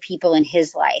helpful to the people in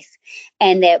his life.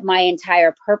 And that my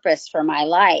entire purpose for my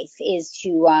life is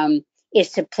to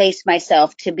place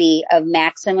myself to be of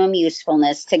maximum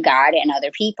usefulness to God and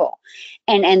other people.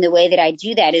 And the way that I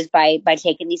do that is by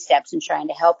taking these steps and trying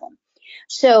to help them.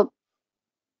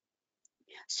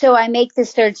 So I make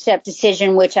this third step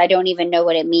decision, which I don't even know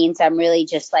what it means. I'm really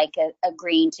just like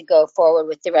agreeing to go forward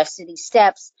with the rest of these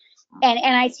steps. And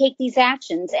I take these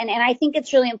actions. And I think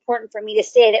it's really important for me to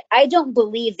say that I don't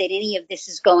believe that any of this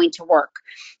is going to work,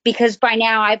 because by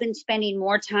now I've been spending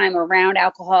more time around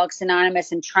Alcoholics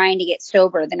Anonymous and trying to get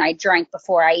sober than I drank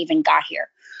before I even got here.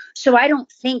 So I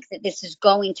don't think that this is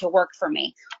going to work for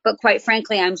me. But quite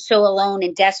frankly, I'm so alone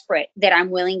and desperate that I'm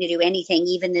willing to do anything,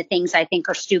 even the things I think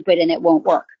are stupid and it won't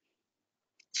work.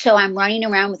 So I'm running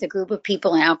around with a group of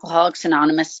people in Alcoholics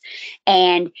Anonymous,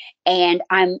 and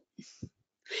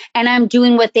I'm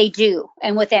doing what they do.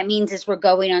 And what that means is we're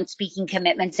going on speaking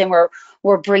commitments, and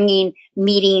we're bringing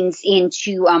meetings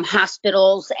into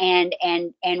hospitals and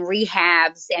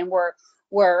rehabs, and we're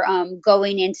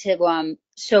going into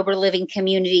sober living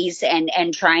communities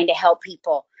and trying to help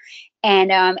people.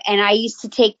 And I used to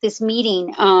take this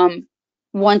meeting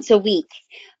once a week.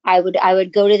 I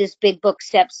would go to this big book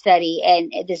step study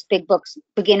and this big books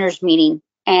beginners meeting,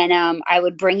 and I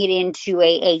would bring it into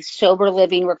a sober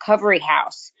living recovery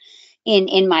house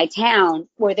in my town,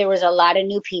 where there was a lot of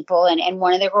new people, and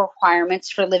one of the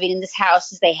requirements for living in this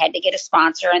house is they had to get a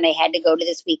sponsor and they had to go to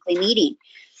this weekly meeting.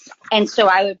 And so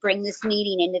I would bring this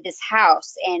meeting into this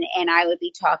house, and I would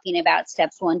be talking about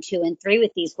steps 1, 2, and 3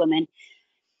 with these women.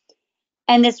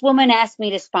 And this woman asked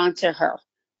me to sponsor her.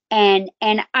 And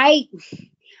I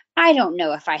don't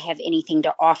know if I have anything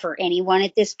to offer anyone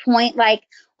at this point. Like,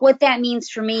 what that means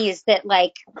for me is that,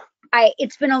 like,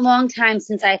 it's been a long time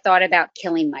since I thought about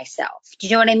killing myself. Do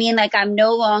you know what I mean? Like, I'm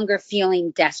no longer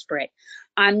feeling desperate.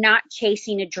 I'm not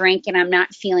chasing a drink, and I'm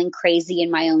not feeling crazy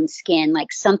in my own skin.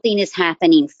 Like, something is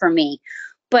happening for me.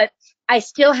 But I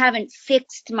still haven't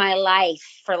fixed my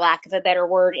life, for lack of a better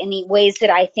word, in the ways that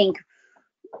I think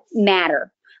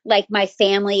matter. Like, my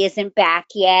family isn't back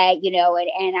yet,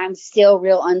 and I'm still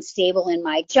real unstable in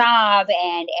my job,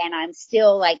 and I'm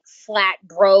still like flat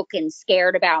broke and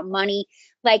scared about money.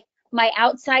 Like, my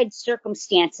outside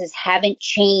circumstances haven't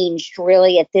changed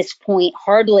really at this point,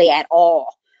 hardly at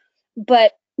all.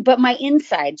 But my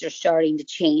insides are starting to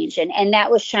change, and that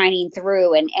was shining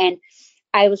through. And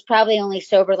I was probably only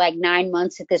sober like 9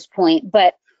 months at this point,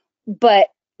 but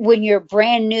when you're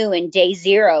brand new in day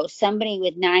 0, somebody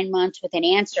with 9 months with an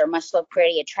answer must look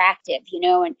pretty attractive,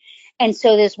 and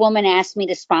so this woman asked me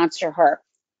to sponsor her.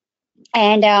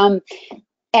 And at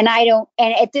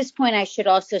this point, I should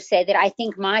also say that I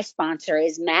think my sponsor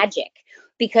is magic,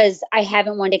 because I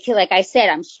haven't wanted to kill. Like I said,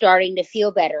 I'm starting to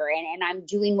feel better, and I'm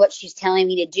doing what she's telling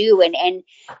me to do. And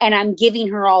I'm giving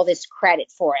her all this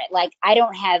credit for it. Like, I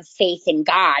don't have faith in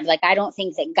God. Like, I don't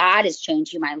think that God is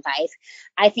changing my life.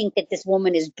 I think that this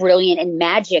woman is brilliant and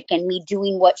magic, and me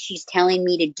doing what she's telling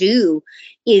me to do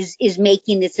is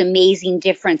making this amazing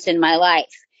difference in my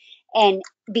life. And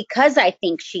because I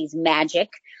think she's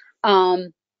magic,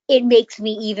 it makes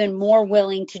me even more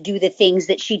willing to do the things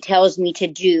that she tells me to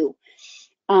do.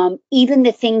 Even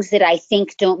the things that I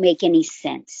think don't make any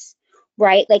sense,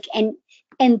 right? Like,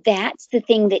 and that's the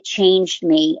thing that changed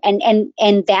me.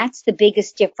 And that's the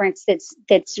biggest difference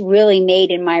that's really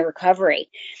made in my recovery.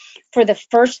 For the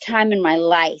first time in my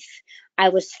life, I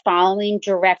was following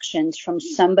directions from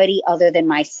somebody other than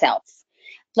myself.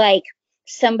 Like,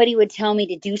 somebody would tell me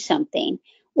to do something,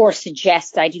 or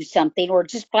suggest I do something, or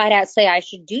just flat out say I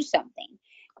should do something.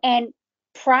 And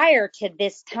prior to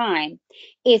this time,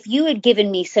 if you had given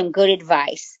me some good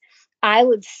advice, I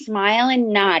would smile and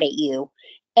nod at you,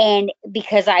 and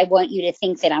because I want you to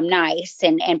think that I'm nice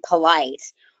and polite.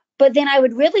 But then I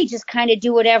would really just kind of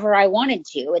do whatever I wanted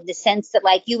to, in the sense that,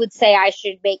 like, you would say I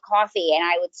should make coffee, and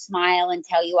I would smile and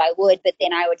tell you I would, but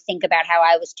then I would think about how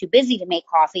I was too busy to make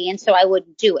coffee, and so I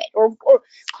wouldn't do it. Or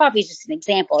coffee is just an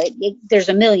example. There's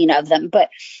a million of them. But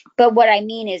what I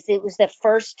mean is, it was the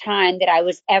first time that I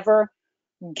was ever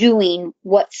doing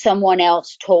what someone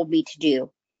else told me to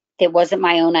do. That wasn't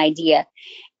my own idea.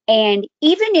 And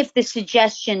even if the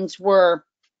suggestions were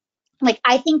like,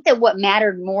 I think that what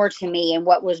mattered more to me and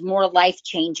what was more life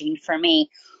changing for me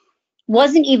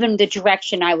wasn't even the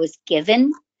direction I was given,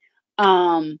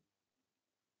 um,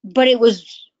 but it was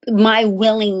my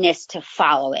willingness to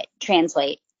follow it.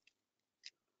 Translate.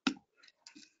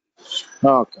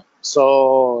 Okay. So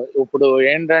ఇప్పుడు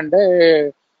ఏంటంటే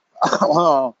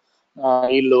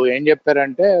వీళ్ళు ఏం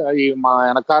చెప్పారంటే ఈ మా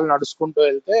వెనకాల నడుచుకుంటూ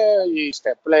వెళ్తే ఈ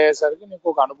స్టెప్లు అయ్యేసరికి నీకు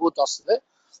ఒక అనుభూతి వస్తుంది.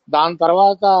 దాని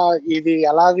తర్వాత ఇది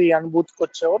ఎలాగ ఈ అనుభూతికి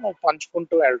వచ్చావో నువ్వు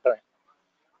పంచుకుంటూ వెళ్ళటమే.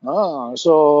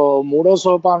 సో మూడో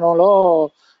సోపానంలో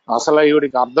అసలు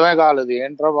ఈవిడికి అర్థమే కాలేదు.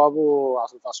 ఏంట్రా బాబు,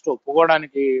 అసలు ఫస్ట్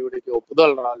ఒప్పుకోవడానికి ఈవిడికి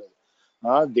ఒప్పుదల రాలేదు.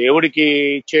 దేవుడికి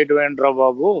ఇచ్చేయటం ఏంట్రా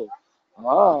బాబు,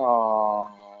 ఆ,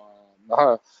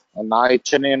 నా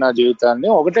ఇచ్చని నా జీవితాన్ని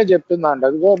ఒకటే చెప్తుందంట.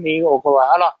 అదిగో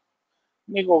ఒకవేళ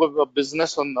నీకు ఒక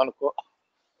బిజినెస్ ఉందనుకో,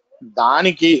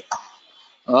 దానికి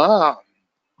ఆ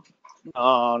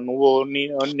నువ్వు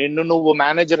నిన్ను నువ్వు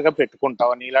మేనేజర్ గా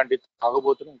పెట్టుకుంటావా? నీలాంటి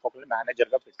తాగబోతుని ఇంకొకరిని మేనేజర్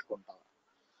గా పెట్టుకుంటావా?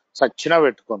 సచ్చినా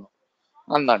పెట్టుకోను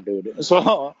అందంట వీడు. సో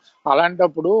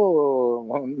అలాంటప్పుడు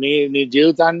నీ నీ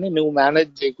జీవితాన్ని నువ్వు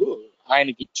మేనేజ్ చేయకు,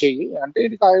 ఆయనకి ఇచ్చేయి అంటే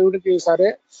ఈవిడికి సరే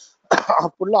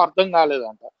అప్పుడు అర్థం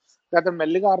కాలేదంట. గత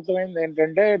మెల్లిగా అర్థమైంది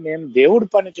ఏంటంటే, నేను దేవుడి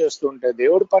పని చేస్తుంటే,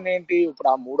 దేవుడి పని ఏంటి, ఇప్పుడు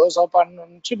ఆ మూడో సోపానం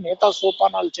నుంచి మిగతా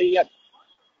సోపానాలు చెయ్యాలి,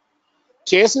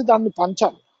 చేసి దాన్ని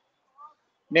పంచాలి.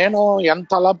 నేను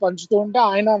ఎంత అలా పంచుతూ ఉంటే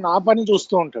ఆయన నా పని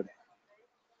చూస్తూ ఉంటాడు,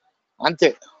 అంతే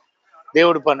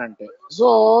దేవుడి పని అంటే. సో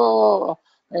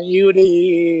ఈవిడి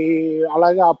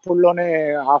అలాగే అప్పుల్లోనే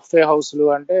హాఫ్ వే హౌస్లు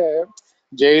అంటే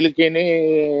జైలుకి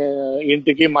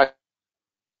ఇంటికి మధ్యలో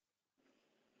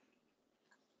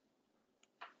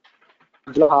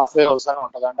హాఫ్ వే హౌస్ అని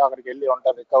ఉంటది. అంటే అక్కడికి వెళ్ళి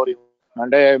ఉంటారు రికవరీ.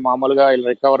 అంటే మామూలుగా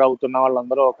రికవర్ అవుతున్న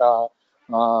వాళ్ళందరూ ఒక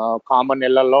కామన్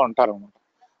ఇళ్లలో ఉంటారు అనమాట.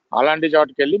 అలాంటి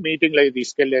చోటుకి వెళ్ళి మీటింగ్లు అవి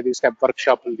తీసుకెళ్లేది, స్టెప్ వర్క్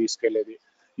షాపులు తీసుకెళ్లేది.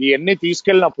 ఇవన్నీ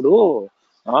తీసుకెళ్ళినప్పుడు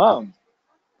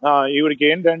ఈవిడికి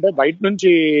ఏంటంటే బయట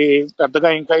నుంచి పెద్దగా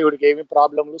ఇంకా ఈవిడికి ఏమి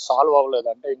ప్రాబ్లంలు సాల్వ్ అవ్వలేదు.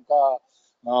 అంటే ఇంకా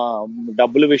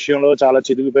డబ్బుల విషయంలో చాలా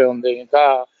చిరిగిపోయి ఉంది. ఇంకా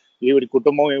ఈవిడి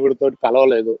కుటుంబం ఈవిడితో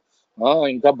కలవలేదు.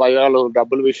 ఇంకా భయాలు,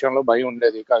 డబ్బుల విషయంలో భయం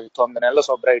ఉండేది. 9 నెలల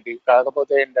సొబ్రైటీ.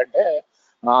 కాకపోతే ఏంటంటే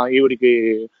ఈవిడికి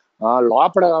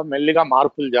లోపల మెల్లిగా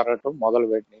మార్పులు జరగటం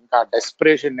మొదలుపెట్టి, ఇంకా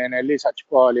డెస్పిరేషన్, నేను వెళ్ళి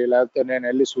చచ్చిపోవాలి, లేకపోతే నేను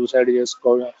వెళ్ళి సూసైడ్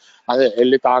చేసుకోవాలి, అదే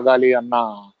వెళ్ళి తాగాలి అన్న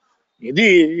ఇది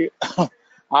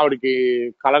ఆవిడికి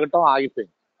కలగటం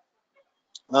ఆగిపోయింది.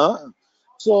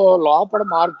 సో లోపల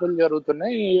మార్పులు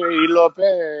జరుగుతున్నాయి. ఈ లోపే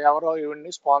ఎవరో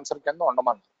ఈవిడ్ని స్పాన్సర్ కింద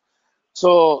ఉండమన్నారు.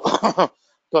 సో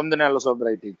 9 నెలల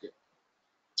సొబ్రైటీకి.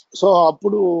 సో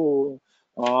అప్పుడు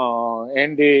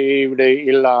ఏంటి ఈవిడ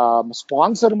ఇలా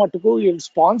స్పాన్సర్ మట్టుకు,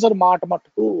 స్పాన్సర్ మాట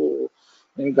మట్టుకు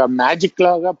ఇంకా మ్యాజిక్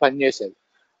లాగా పనిచేసేది.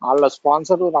 వాళ్ళ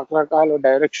స్పాన్సర్ రకరకాల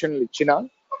డైరెక్షన్లు ఇచ్చినా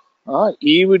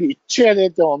ఈవిడ ఇచ్చ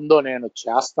ఏదైతే ఉందో నేను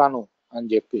చేస్తాను అని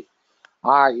చెప్పి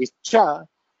ఆ ఇచ్చ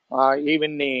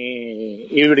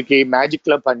ఈవిడికి మ్యాజిక్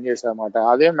లా పనిచేసేదన్నమాట.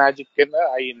 అదే మ్యాజిక్ కింద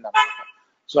అయ్యిందన్నమాట.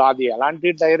 సో అది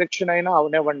ఎలాంటి డైరెక్షన్ అయినా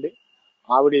అవనివ్వండి,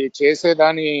 ఆవిడ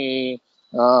చేసేదాని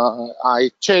ఆ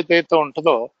ఇచ్చ ఏదైతే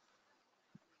ఉంటుందో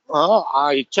ఆ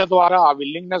ఇచ్చ ద్వారా, ఆ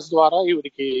విల్లింగ్నెస్ ద్వారా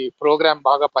ఈవిడికి ప్రోగ్రామ్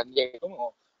బాగా పనిచేయడం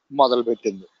మొదలు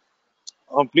పెట్టింది.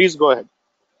 Please go head.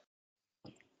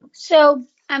 So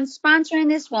I'm sponsoring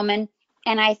this woman,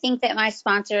 and I think that my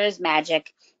sponsor is magic,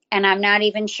 and I'm not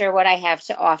even sure what I have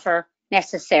to offer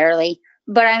necessarily,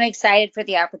 but I'm excited for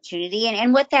the opportunity.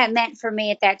 And what that meant for me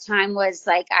at that time was,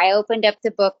 like, I opened up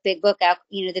the book, the book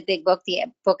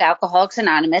Alcoholics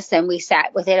Anonymous, and we sat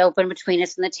with it open between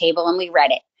us on the table and we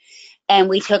read it. And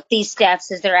we took these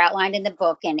steps as they're outlined in the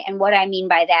book. And what I mean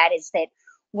by that is that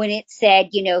when it said,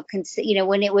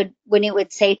 when it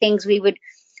would say things,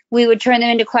 we would turn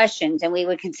them into questions, and we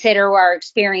would consider our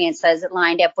experience as it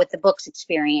lined up with the book's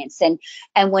experience.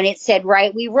 And when it said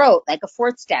write, we wrote, like a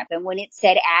fourth step. And when it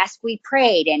said ask, we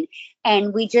prayed, and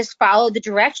we just followed the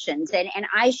directions. And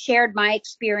I shared my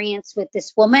experience with this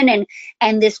woman,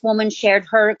 and this woman shared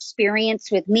her experience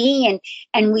with me,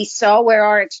 and we saw where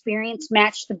our experience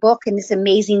matched the book, and this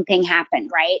amazing thing happened,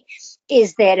 right? Is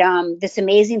that this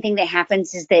amazing thing that happens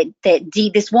is that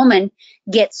this woman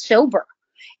gets sober.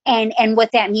 And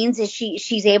what that means is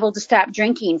she's able to stop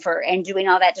drinking and doing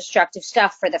all that destructive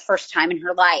stuff for the first time in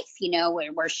her life,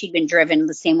 where she'd been driven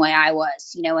the same way I was,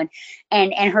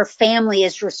 and her family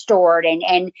is restored,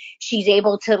 and she's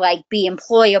able to, like, be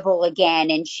employable again,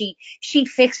 and she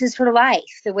fixes her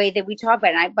life the way that we talk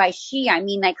about it. And by she, I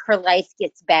mean, like, her life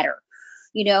gets better,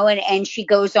 and she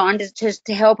goes on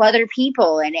to help other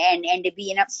people and to be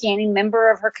an upstanding member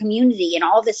of her community and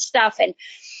all this stuff.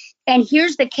 And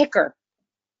here's the kicker.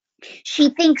 She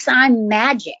thinks I'm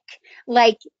magic.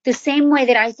 like the same way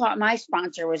that I thought my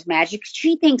sponsor was magic,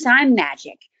 she thinks I'm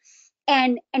magic.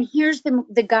 And here's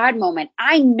the God moment.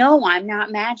 I know I'm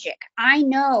not magic. I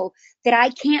know that I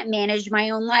can't manage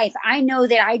my own life. I know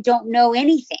that I don't know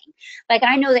anything. Like,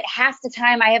 I know that half the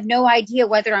time I have no idea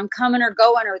whether I'm coming or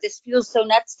going, or this feels so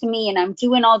nuts to me and I'm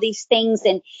doing all these things,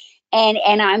 and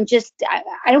I'm just,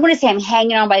 I don't want to say I'm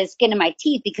hanging on by the skin of my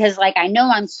teeth, because like I know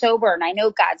I'm sober and I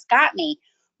know God's got me,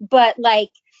 but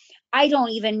like I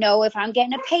don't even know if I'm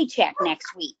getting a paycheck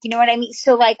next week. You know what I mean?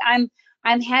 So like I'm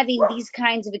having these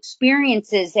kinds of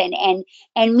experiences, and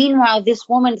meanwhile this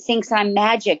woman thinks I'm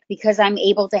magic because I'm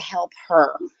able to help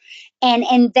her.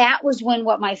 And that was when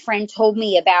what my friend told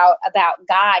me about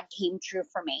God came true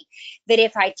for me. That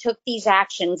if I took these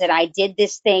actions and I did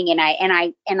this thing, and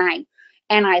I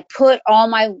put all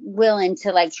my will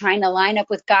into like trying to line up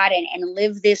with God and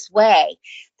live this way,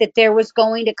 that there was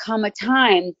going to come a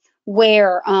time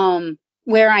where I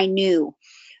knew,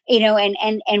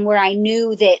 and where I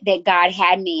knew that God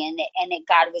had me, and that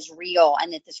God was real,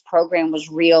 and that this program was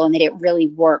real, and that it really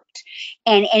worked.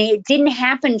 And it didn't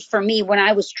happen for me when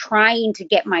I was trying to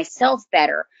get myself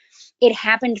better. It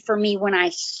happened for me when I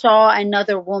saw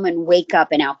another woman wake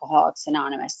up in Alcoholics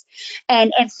Anonymous.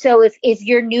 And so if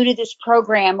you're new to this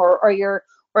program, or you're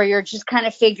just kind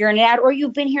of figuring it out, or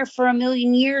you've been here for a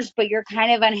million years but you're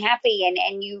kind of unhappy,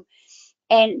 and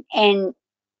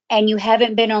you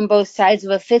haven't been on both sides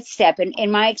of a fifth step. And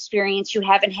in my experience, you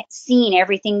haven't seen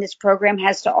everything this program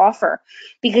has to offer,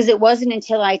 because it wasn't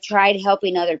until I tried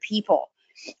helping other people.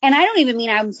 And I don't even mean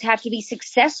I have to be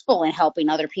successful in helping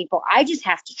other people. I just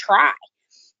have to try.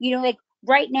 Like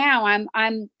right now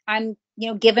I'm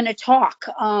giving a talk.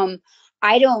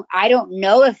 I don't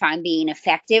know if I'm being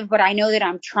effective, but I know that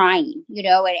I'm trying,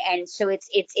 and so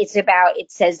it's about,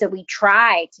 it says that we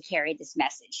try to carry this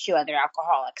message to other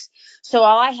alcoholics. So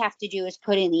all I have to do is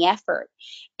put in the effort.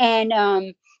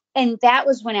 And that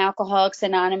was when Alcoholics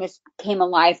Anonymous came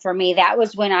alive for me. That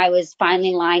was when I was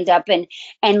finally lined up, and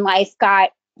I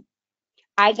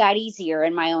got easier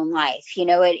in my own life.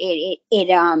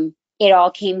 It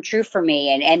all came true for me,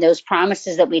 and those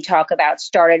promises that we talk about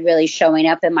started really showing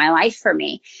up in my life for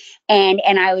me,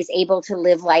 and I was able to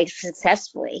live life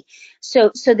successfully.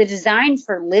 So the design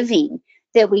for living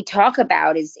that we talk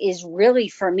about is really,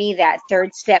 for me, that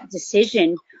third step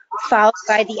decision followed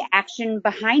by the action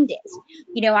behind it.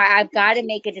 I've got to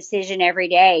make a decision every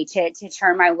day to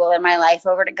turn my will and my life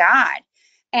over to God,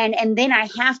 and then I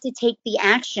have to take the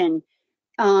action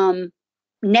um,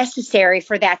 necessary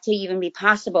for that to even be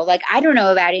possible. Like, I don't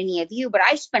know about any of you, but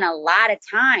I spent a lot of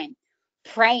time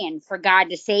praying for God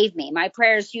to save me. My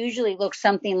prayers usually look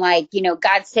something like,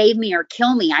 God save me or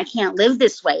kill me. I can't live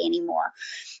this way anymore.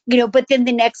 But then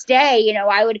the next day,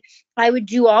 I would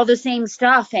do all the same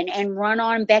stuff and run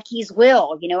on Becky's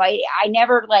will. I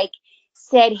never like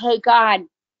said, hey, God,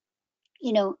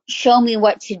 show me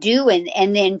what to do,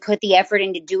 and then put the effort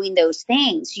into doing those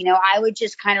things. I would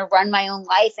just kind of run my own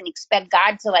life and expect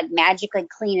God to like magically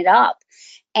clean it up.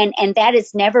 And that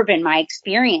has never been my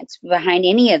experience behind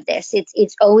any of this.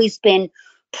 It's always been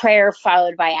prayer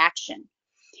followed by action.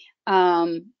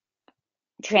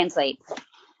 Translate.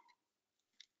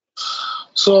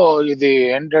 So ఇది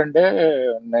ఏంటంటే,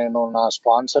 నేను నా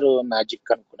sponsor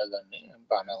magic అనుకునేదాన్ని.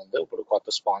 బాగానే ఉంది. ఇప్పుడు కొత్త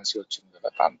sponsor వచ్చింది కదా,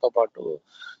 దాంతో పాటు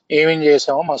ఏమేం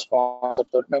చేసామో మా స్పాన్సర్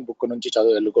తోటి మేము బుక్ నుంచి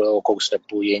వెళ్ళి ఒక్కొక్క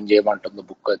స్టెప్ ఏం చేయమంటుందో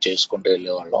బుక్ చేసుకుంటూ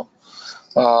వెళ్ళేవాళ్ళం.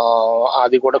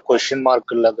 అది కూడా క్వశ్చన్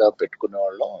మార్క్ లాగా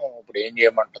పెట్టుకునేవాళ్ళం. ఇప్పుడు ఏం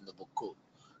చేయమంటుంది బుక్,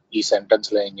 ఈ సెంటెన్స్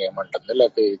లో ఏం చేయమంటుంది,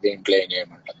 లేకపోతే దేంట్లో ఏం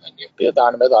చేయమంటుంది అని చెప్పి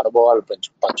దాని మీద అనుభవాలు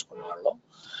పంచుకునేవాళ్ళం.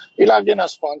 ఇలాగే నా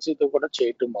స్పాన్సర్తో కూడా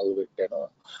చేయటం మొదలు పెట్టాను.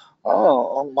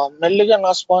 మెల్లిగా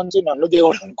నా స్పాన్సర్ నన్ను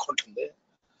దేవుడు అనుకుంటుంది.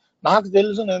 నాకు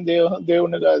తెలుసు నేను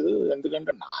దేవుడిని కాదు,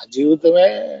 ఎందుకంటే నా జీవితమే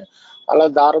అలా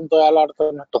దారంతో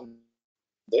ఏలాడుతున్నట్టు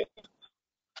ఉంది.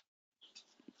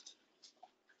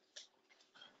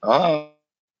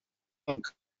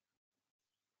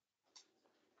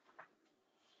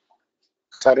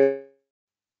 సరే,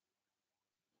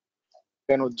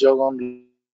 నేను ఉద్యోగం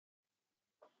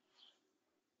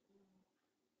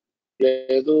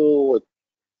లేదు,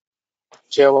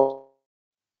 వచ్చేవారం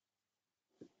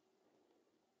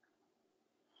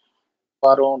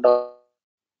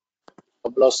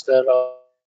డబ్బులు వస్తే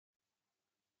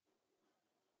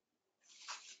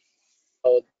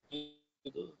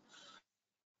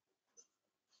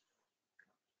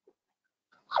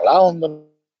అలా ఉంది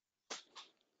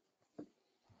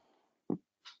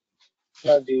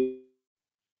అది.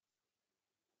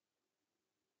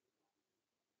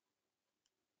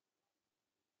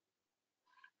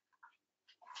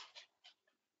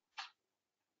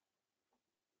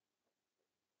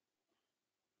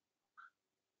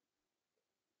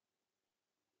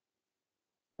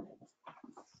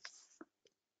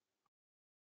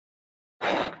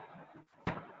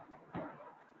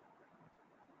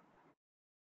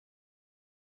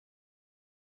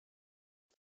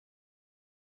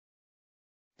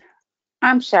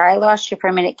 I'm sorry, I lost you for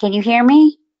a minute. Can you hear me?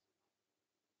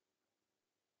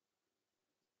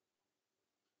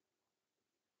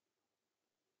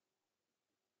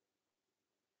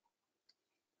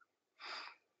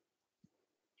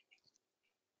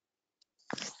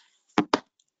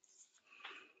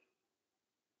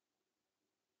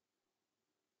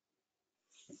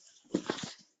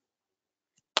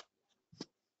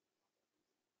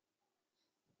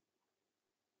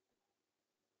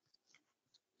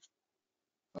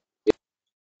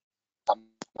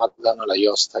 సమాధానాలు అయ్యి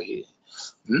వస్తాయి.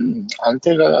 ఉమ్,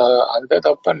 అంతేగా. అంతే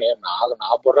తప్ప నేను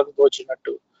నా బుర్రకు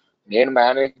తోచినట్టు నేను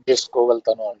మేనేజ్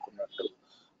చేసుకోగలుగుతాను అనుకున్నట్టు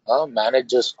మేనేజ్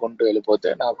చేసుకుంటూ వెళ్ళిపోతే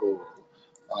నాకు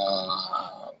ఆ,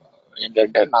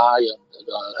 ఏంటంటే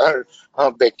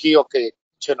బెక్కీ యొక్క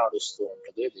ఇచ్చ నడుస్తూ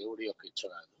ఉంటది, దేవుడి యొక్క ఇచ్చ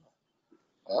కాదు.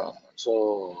 సో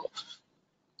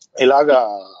ఇలాగా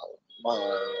ఆ,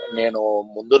 నేను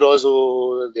ముందు రోజు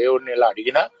దేవుడిని ఇలా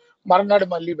అడిగినా మర్నాడు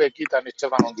మళ్ళీ బెక్కీ తన ఇచ్చ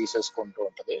మనం తీసేసుకుంటూ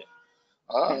ఉంటది.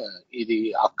 ఆ ఇది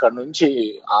అక్కడ నుంచి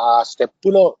ఆ స్టెప్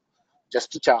లో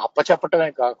జస్ట్ అప్పచెప్పటమే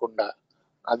కాకుండా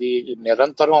అది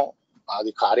నిరంతరం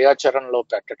అది కార్యాచరణలో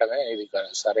పెట్టడమే ఇది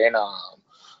సరైన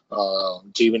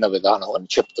జీవన విధానం అని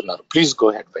చెప్తున్నారు. Please go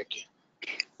head Becky.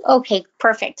 Okay,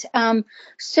 perfect.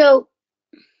 So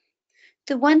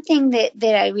the one thing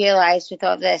that I realized with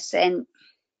all this and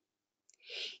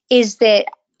is that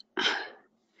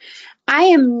I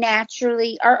am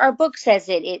naturally, our book says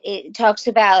it talks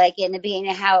about like in the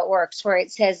beginning how it works, where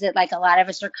it says that like a lot of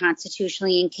us are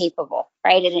constitutionally incapable,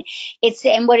 right? And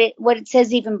and what it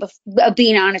says even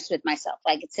being honest with myself,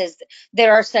 like it says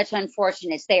there are such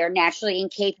unfortunates, they are naturally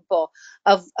incapable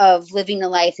of living a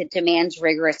life that demands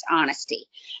rigorous honesty.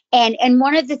 And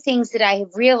one of the things that I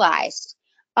have realized,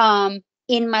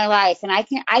 in my life, and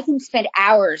I can spend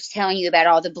hours telling you about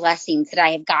all the blessings that I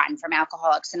have gotten from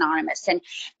Alcoholics Anonymous,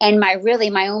 and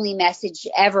my only message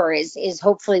ever is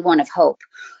hopefully one of hope.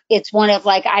 It's one of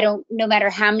like, no matter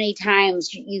how many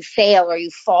times you fail or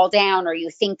you fall down or you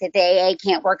think that the AA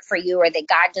can't work for you or that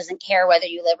God doesn't care whether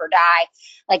you live or die,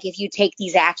 like if you take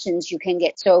these actions you can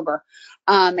get sober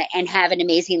and have an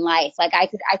amazing life. Like I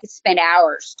could spend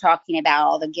hours talking about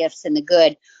all the gifts and the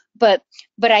good, but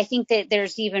I think that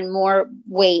there's even more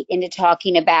weight into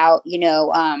talking about,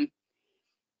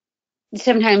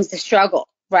 sometimes the struggle,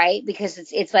 right? Because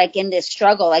it's like in this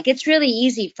struggle, like it's really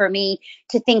easy for me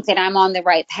to think that I'm on the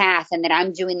right path and that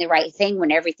I'm doing the right thing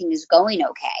when everything is going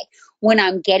okay. When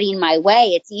I'm getting my way,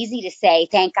 it's easy to say,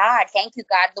 thank God, thank you,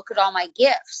 God, look at all my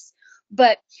gifts.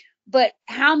 But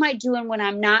how am I doing when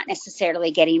I'm not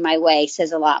necessarily getting my way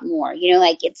says a lot more.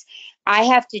 Like I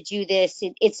have to do this.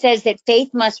 It says that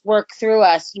faith must work through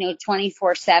us,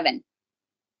 24/7.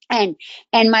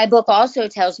 And my book also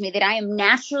tells me that I am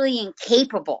naturally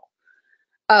incapable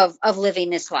of living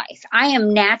this life. I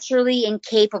am naturally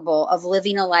incapable of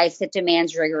living a life that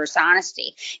demands rigorous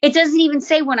honesty. It doesn't even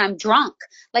say when I'm drunk.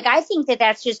 Like, I think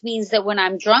that just means that when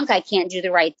I'm drunk, I can't do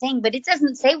the right thing, but it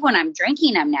doesn't say when I'm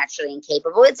drinking, I'm naturally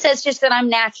incapable. It says just that I'm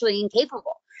naturally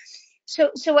incapable.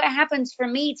 So what happens for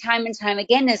me time and time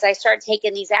again is I start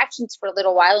taking these actions for a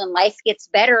little while and life gets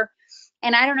better.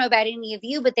 And I don't know about any of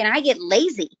you, but then I get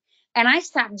lazy and I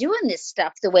stop doing this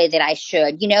stuff the way that I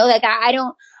should, like I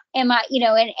don't, am I,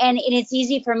 and it's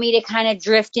easy for me to kind of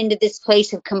drift into this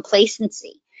place of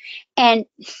complacency. And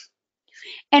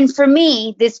for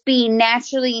me, this being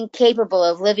naturally incapable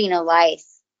of living a life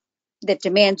that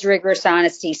demands rigorous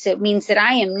honesty. So it means that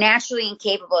I am naturally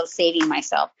incapable of saving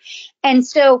myself. And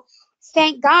so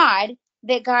thank God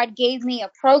that God gave me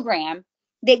a program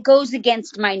that goes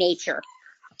against my nature.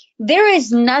 There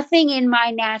is nothing in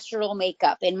my natural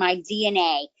makeup, in my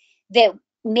DNA, that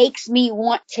makes me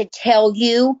want to tell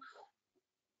you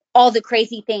all the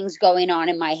crazy things going on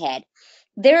in my head.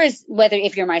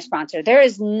 If you're my sponsor, there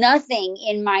is nothing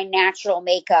in my natural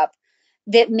makeup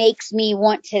that makes me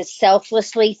want to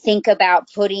selflessly think about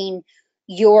putting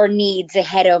your needs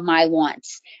ahead of my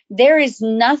wants. There is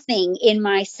nothing in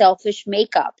my selfish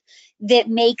makeup that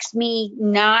makes me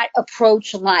not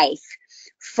approach life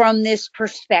from this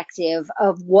perspective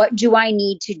of what do I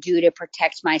need to do to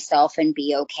protect myself and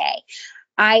be okay.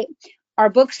 Our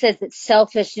book says that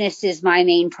selfishness is my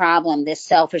main problem, this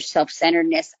selfish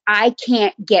self-centeredness. I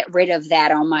can't get rid of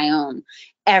that on my own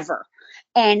ever.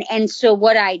 And so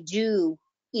what I do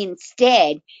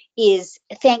instead is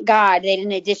thank God that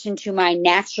in addition to my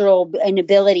natural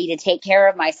inability to take care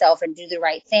of myself and do the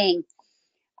right thing,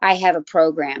 I have a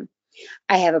program.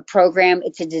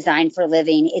 It's a Design for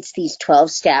Living. It's these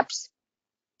 12 steps.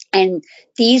 And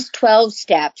these 12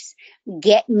 steps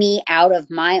get me out of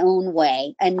my own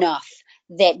way enough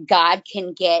that God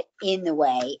can get in the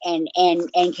way and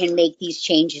can make these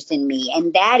changes in me.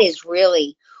 And that is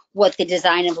really what the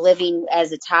design of living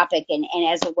as a topic and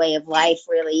as a way of life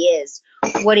really is.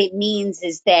 What it means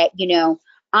is that,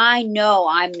 I know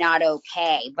I'm not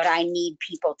okay, but I need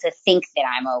people to think that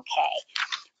I'm okay.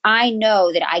 I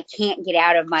know that I can't get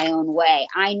out of my own way.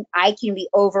 I can be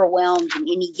overwhelmed in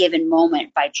any given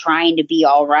moment by trying to be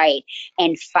all right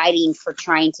and fighting for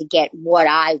trying to get what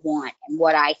I want and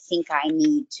what I think I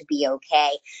need to be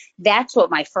okay. That's what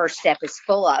my first step is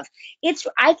full of.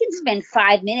 I can spend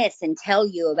 5 minutes and tell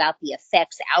you about the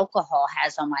effects alcohol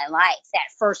has on my life.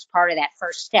 That first part of that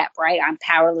first step, right? I'm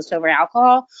powerless over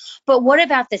alcohol. But what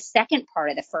about the second part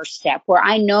of the first step where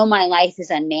I know my life is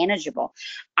unmanageable?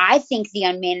 I think the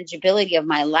unmanageability of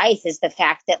my life is the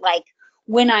fact that, like,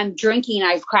 when I'm drinking,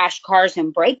 I crash cars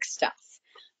and break stuff.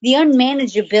 The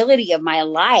unmanageability of my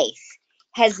life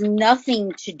has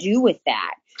nothing to do with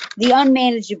that. The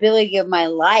unmanageability of my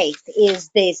life is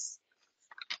this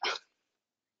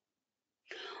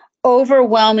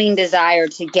overwhelming desire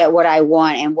to get what I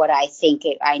want and what I think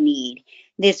I need.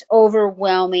 This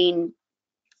overwhelming,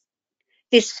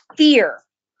 this fear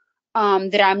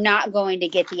that I'm not going to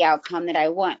get the outcome that I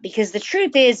want. Because the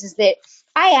truth is that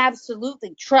I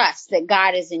absolutely trust that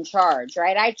God is in charge,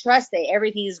 right? I trust that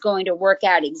everything is going to work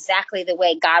out exactly the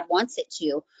way God wants it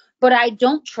to, but I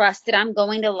don't trust that I'm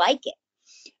going to like it.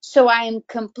 So I am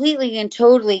completely and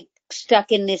totally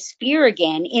stuck in this fear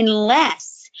again,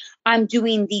 unless I'm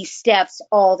doing these steps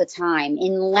all the time,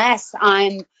 unless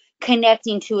I'm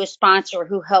connecting to a sponsor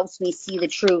who helps me see the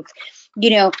truth,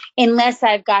 unless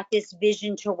I've got this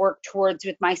vision to work towards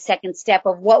with my second step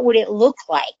of what would it look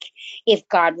like if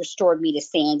God restored me to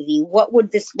sanity? What would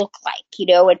this look like?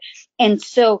 And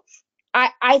so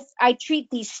I treat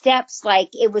these steps like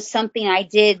it was something I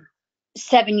did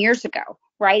 7 years ago,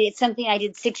 right? It's something I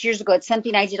did 6 years ago. It's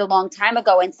something I did a long time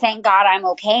ago. And thank God I'm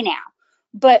okay now.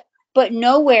 But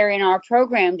nowhere in our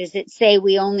program does it say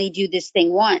we only do this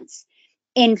thing once.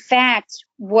 In fact,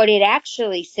 what it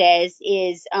actually says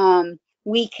is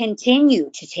we continue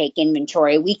to take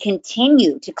inventory. We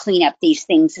continue to clean up these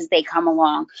things as they come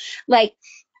along. Like,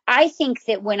 I think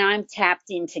that when I'm tapped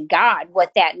into God,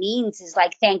 what that means is,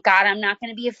 like, thank God I'm not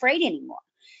going to be afraid anymore.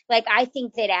 Like, I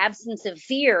think that absence of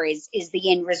fear is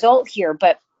the end result here.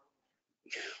 But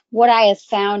what I have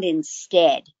found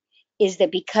instead is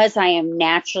that because I am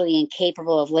naturally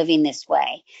incapable of living this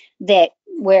way, that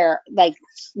where, like,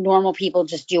 normal people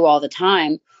just do all the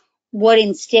time, what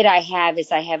instead I have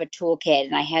is I have a toolkit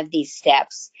and I have these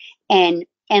steps. And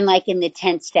like in the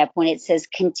 10th step, when it says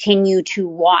continue to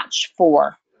watch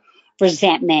for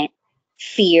resentment,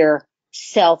 fear,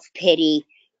 self-pity,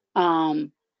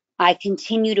 I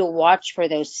continue to watch for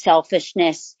those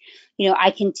selfishness.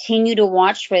 I continue to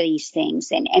watch for these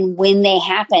things. And when they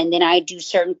happen, then I do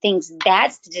certain things.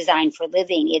 That's the design for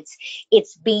living.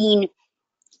 It's being,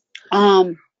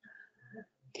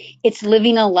 it's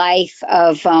living a life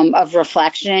of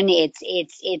reflection.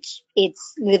 It's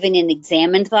living an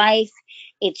examined life.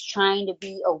 It's trying to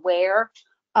be aware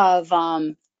of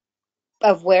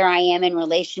where I am in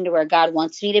relation to where God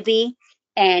wants me to be,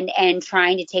 and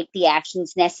trying to take the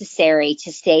actions necessary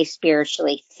to stay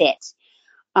spiritually fit.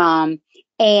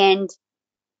 And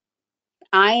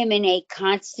I am in a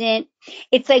constant,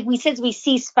 it's like we said, we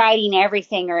cease fighting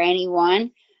everything or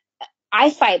anyone. I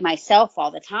fight myself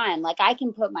all the time. Like, I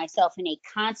can put myself in a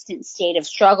constant state of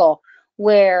struggle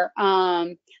where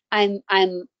I'm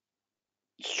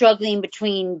struggling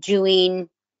between doing,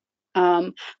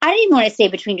 I don't even want to say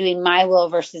between doing my will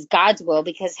versus God's will,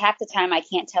 because half the time I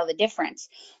can't tell the difference.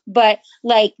 But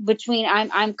like between,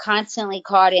 I'm constantly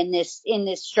caught in this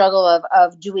struggle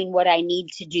of doing what I need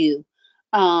to do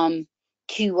to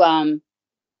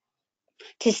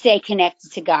stay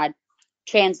connected to God.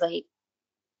 Translate.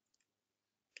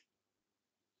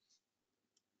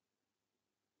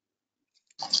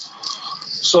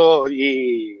 So ఈ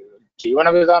జీవన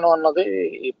విధానం అన్నది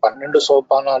ఈ 12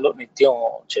 సోపానాలు నిత్యం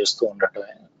చేస్తూ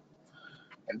ఉండటమే.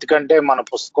 ఎందుకంటే మన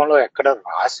పుస్తకంలో ఎక్కడ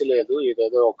రాసి లేదు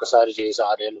ఇదేదో ఒక్కసారి చేసి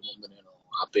 6 ఏళ్ళ ముందు నేను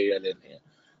ఆపేయాలి అని.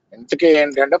 ఇంతకీ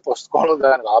ఏంటంటే పుస్తకంలో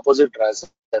దానికి ఆపోజిట్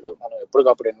రాశారు. మనం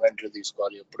ఎప్పటికప్పుడు ఇన్వెంటరీ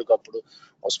తీసుకోవాలి, ఎప్పటికప్పుడు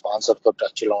స్పాన్సర్ తో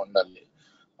టచ్ లో ఉండాలి.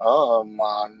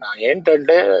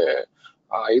 ఏంటంటే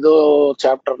 5వ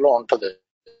చాప్టర్ లో ఉంటది,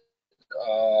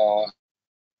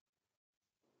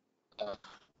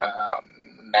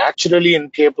 naturally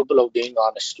incapable of being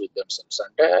honest with themselves.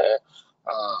 అంటే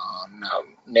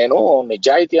నేను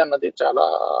నిజాయితీ అన్నది చాలా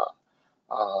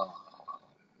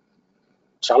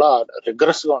చాలా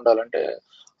రిగ్రెస్ గా ఉండాలంటే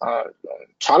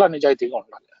చాలా నిజాయితీగా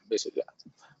ఉండాలి బేసిక్ గా.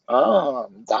 ఆ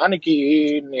దానికి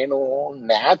నేను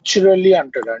న్యాచురల్లీ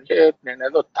అంటాడు, అంటే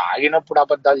నేనేదో తాగినప్పుడు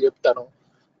అబద్ధాలు చెప్తాను,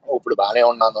 ఇప్పుడు బానే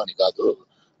ఉన్నాను అని కాదు.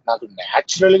 నాకు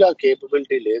న్యాచురల్ గా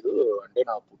కేపబిలిటీ లేదు, అంటే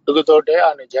నా పుట్టుకతోటే ఆ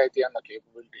నిజాయితీ అన్న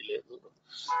కేపబిలిటీ లేదు.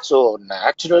 సో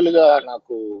న్యాచురల్ గా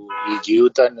నాకు ఈ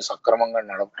జీవితాన్ని సక్రమంగా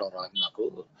నడపడం రాదు నాకు.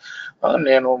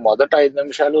 నేను మొదట 5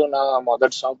 నిమిషాలు నా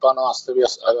మొదటి సోపానం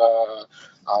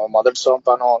మొదటి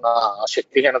సోపానం నా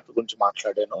శక్తిహీనత గురించి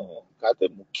మాట్లాడాను. కాకపోతే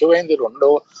ముఖ్యమైనది రెండో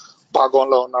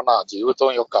భాగంలో ఉన్న నా జీవితం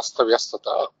యొక్క అస్తవ్యస్తత.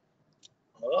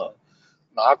 ఆ,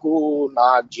 నాకు నా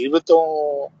జీవితం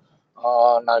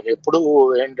నాకు ఎప్పుడు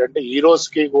ఏంటంటే ఈ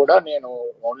రోజుకి కూడా నేను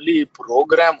ఓన్లీ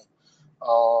ప్రోగ్రామ్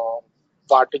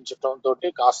పాటించటం తోటి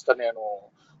కాస్త నేను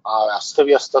ఆ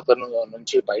అస్తవ్యస్తత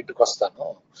నుంచి బయటకు వస్తాను.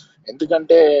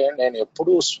 ఎందుకంటే నేను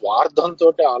ఎప్పుడు స్వార్థంతో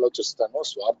ఆలోచిస్తాను,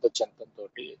 స్వార్థ చింతనతో.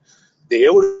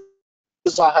 దేవుడు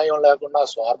సహాయం లేకుండా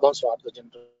స్వార్థ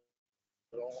చింతన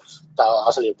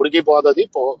అసలు ఎప్పటికీ పోదది.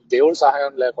 దేవుడి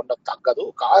సహాయం లేకుండా తగ్గదు.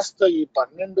 కాస్త ఈ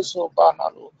 12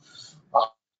 సోపానాలు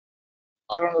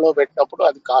ఆచరణలో పెట్టినప్పుడు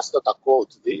అది కాస్త తక్కువ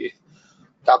అవుతుంది.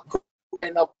 తక్కువ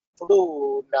అయినప్పుడు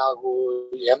నాకు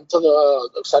ఎంత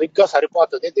సరిగ్గా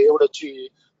సరిపోతుంది, దేవుడు వచ్చి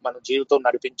మన జీవితం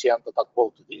నడిపించి అంత తక్కువ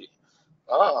అవుతుంది.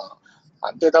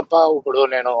 అంతే తప్ప ఇప్పుడు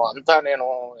నేను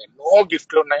ఎన్నో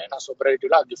గిఫ్ట్లు ఉన్నాయి నా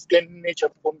సొసైటీలో, ఆ గిఫ్ట్లన్నీ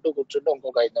చెప్పుకుంటూ కూర్చుంటే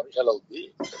ఇంకొక 5 నిమిషాలు అవుతుంది.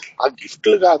 ఆ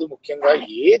గిఫ్ట్లు కాదు ముఖ్యంగా,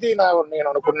 ఏది నేను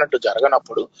అనుకున్నట్టు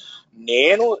జరగనప్పుడు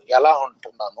నేను ఎలా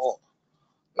ఉంటున్నాను,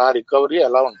 నా రికవరీ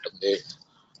ఎలా ఉంటుంది,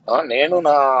 నేను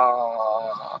నా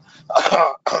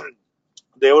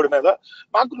దేవుడి మీద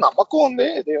నాకు నమ్మకం ఉంది,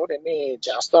 దేవుడు ఎన్ని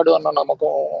చేస్తాడు అన్న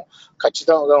నమ్మకం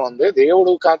ఖచ్చితంగా ఉంది.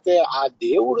 దేవుడు కాకపోతే ఆ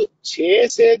దేవుడు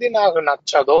చేసేది నాకు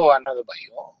నచ్చదో అన్నది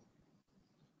భయం,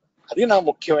 అది నా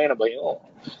ముఖ్యమైన భయం.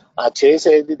 ఆ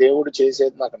దేవుడు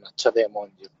చేసేది నాకు నచ్చదేమో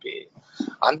అని చెప్పి.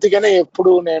 అందుకనే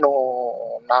ఎప్పుడు నేను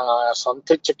నా సొంత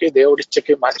ఇచ్చకి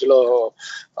దేవుడిచ్చకి మధ్యలో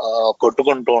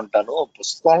కొట్టుకుంటూ ఉంటాను.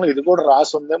 పుస్తకంలో ఇది కూడా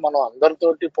రాసి ఉంది, మనం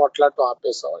అందరితోటి పోట్లాటం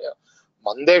ఆపేసాం.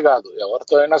 మందే కాదు,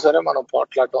 ఎవరితో అయినా సరే మనం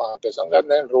పోట్లాటం ఆపేసాం. కానీ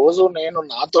నేను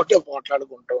నాతోటే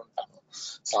పోట్లాడుకుంటూ ఉంటాను.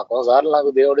 సగం సార్లు నాకు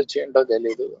దేవుడు ఇచ్చేంటో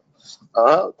తెలీదు,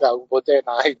 కాకపోతే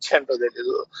నా ఇచ్చేంటో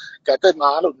తెలీదు. అయితే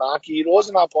నాకు ఈ రోజు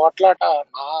నా పోట్లాట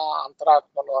నా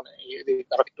అంతరాత్మలోనే ఏది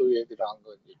కరెక్ట్ ఏది రాంగ్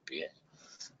అని చెప్పి.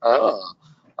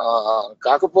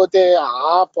 కాకపోతే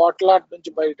ఆ పోట్లాట నుంచి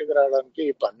బయటకు రావడానికి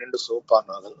 12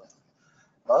 సోపానాలు.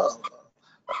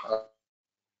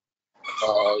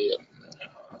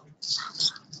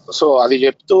 సో అది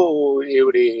చెప్తూ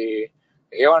ఈవిడి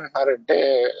ఏమంటున్నారంటే,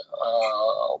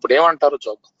 ఇప్పుడు ఏమంటారో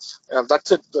చూద్దాం.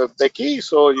 That's it Becky,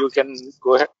 so you can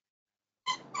go head.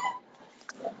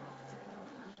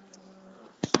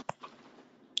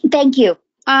 Thank you.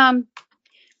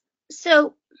 So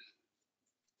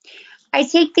I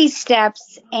take these steps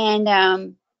and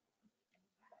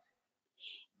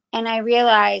I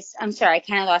realize, I'm sorry, I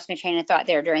kind of lost my train of thought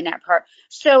there during that part.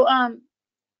 So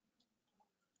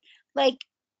like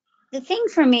the thing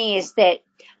for me is that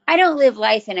I don't live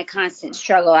life in a constant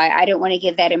struggle. I don't want to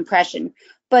give that impression.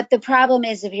 But the problem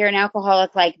is, if you're an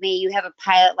alcoholic like me, you have a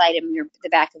pilot light in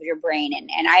the back of your brain.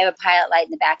 And I have a pilot light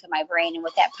in the back of my brain. And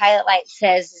what that pilot light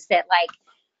says is that, like,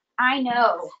 I know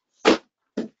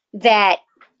that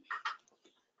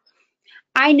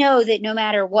no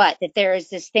matter what, that there is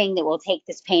this thing that will take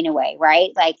this pain away,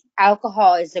 right? Like,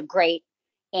 alcohol is a great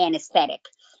anesthetic.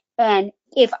 And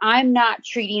if I'm not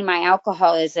treating my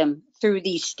alcoholism through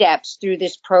these steps, through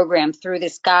this program, through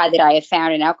this God that I have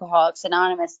found in Alcoholics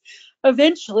Anonymous,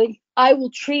 eventually I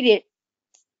will treat it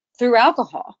through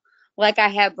alcohol like I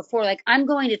have before. Like, I'm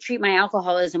going to treat my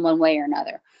alcoholism one way or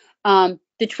another.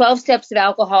 The 12 steps of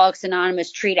Alcoholics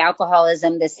Anonymous treat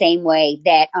alcoholism the same way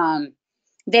that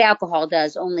alcohol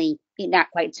does, only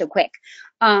not quite so quick.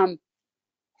 And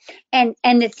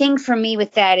the thing for me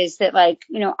with that is that, like,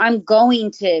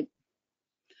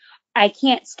 I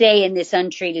can't stay in this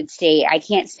untreated state. I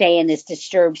can't stay in this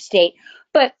disturbed state.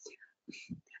 But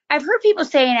I've heard people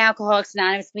say in Alcoholics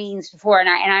Anonymous meetings before, and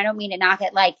I don't mean to knock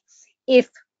it, like, if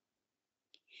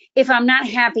I'm not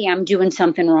happy, I'm doing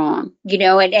something wrong,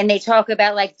 and they talk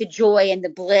about, like, the joy and the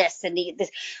bliss and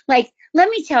this. Like, let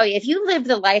me tell you, if you live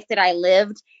the life that I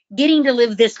lived, getting to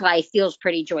live this life feels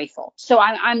pretty joyful. So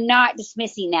I'm not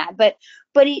dismissing that, but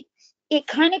it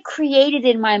kind of created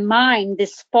in my mind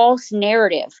this false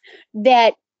narrative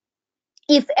that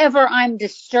if ever I'm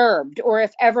disturbed or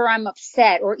if ever I'm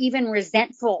upset or even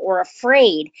resentful or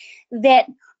afraid, that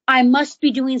I must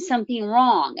be doing something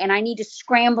wrong and I need to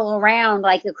scramble around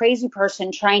like a crazy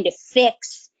person trying to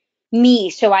fix me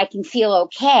so I can feel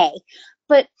okay.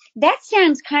 But that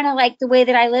sounds kind of like the way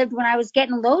that I lived when I was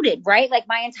getting loaded, right? Like,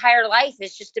 my entire life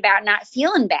is just about not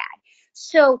feeling bad.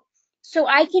 So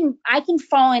I can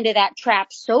fall into that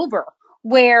trap sober,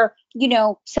 where,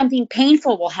 something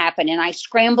painful will happen and I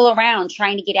scramble around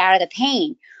trying to get out of the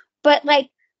pain. But like,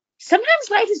 sometimes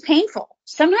life is painful.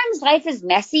 Sometimes life is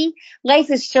messy. Life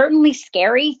is certainly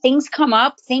scary. Things come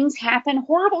up, things happen,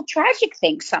 horrible, tragic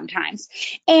things sometimes.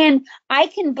 And I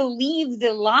can believe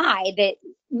the lie that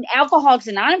Alcoholics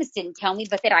Anonymous didn't tell me,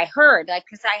 but that I heard, like,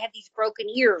 because I have these broken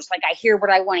ears, like I hear what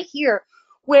I want to hear,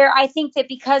 where I think that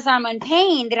because I'm in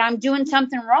pain that I'm doing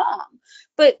something wrong.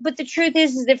 But the truth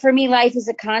is that for me, life is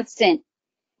a constant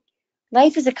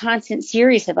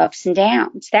series of ups and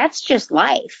downs. That's just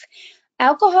life.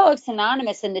 Alcoholics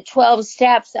Anonymous and the 12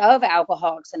 steps of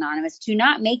Alcoholics Anonymous do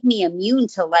not make me immune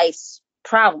to life's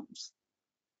problems.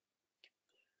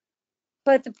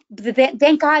 But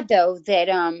thank God, though, that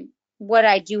what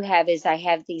I do have is I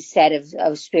have these set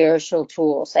of spiritual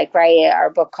tools. Like, right,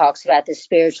 our book talks about the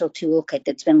spiritual toolkit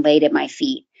that's been laid at my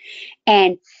feet.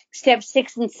 And step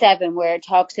 6 and 7, where it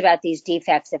talks about these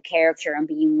defects of character and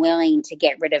being willing to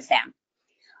get rid of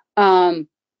them.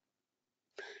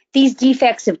 These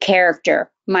defects of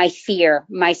character, my fear,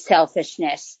 my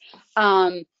selfishness,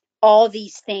 all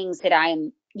these things that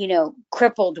I'm,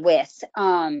 crippled with,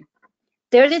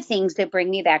 they're the things that bring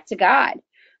me back to God.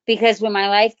 Because when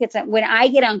when I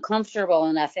get uncomfortable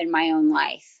enough in my own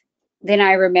life, then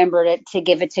I remember to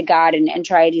give it to God and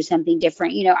try to do something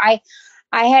different.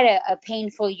 I had a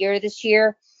painful year this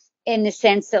year, in the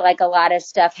sense that, like, a lot of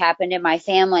stuff happened in my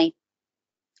family.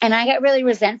 And I got really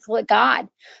resentful at God,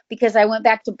 because I went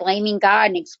back to blaming God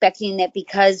and expecting that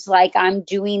because, like, I'm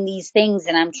doing these things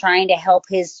and I'm trying to help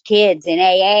his kids in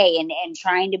AA and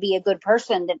trying to be a good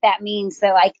person, that means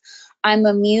that, like, I'm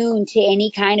immune to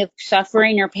any kind of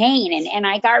suffering or pain. And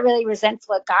I got really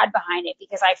resentful at God behind it,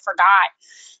 because I forgot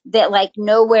that, like,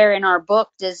 nowhere in our book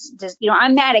does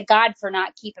I'm mad at God for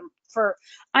not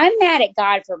I'm mad at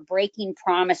God for breaking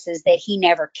promises that he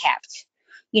never kept.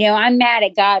 I'm mad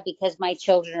at God because my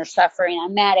children are suffering.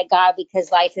 I'm mad at God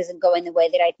because life isn't going the way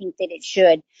that I think that it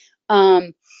should.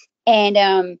 But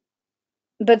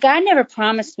God never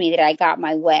promised me that I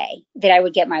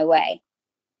would get my way.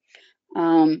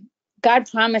 God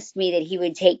promised me that he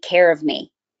would take care of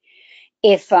me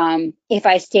if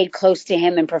I stayed close to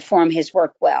him and perform his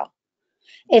work well.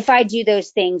 If I do those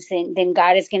things, then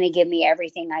God is going to give me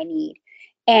everything I need.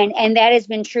 And that has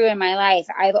been true in my life.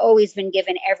 I've always been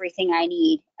given everything I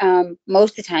need,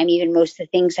 most of the time, even most of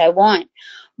the things I want.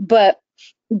 But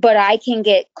I can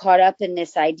get caught up in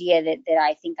this idea that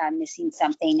I think I'm missing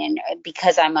something, and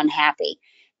because I'm unhappy.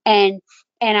 And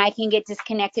I can get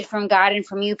disconnected from God and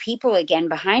from you people again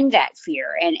behind that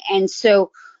fear. And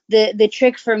so the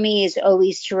trick for me is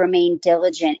always to remain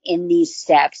diligent in these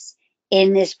steps,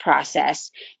 in this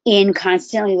process, in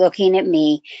constantly looking at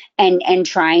me and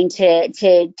trying to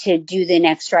do the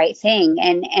next right thing.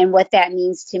 And what that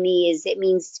means to me is, it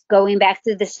means going back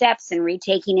through the steps and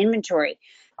retaking inventory.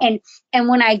 And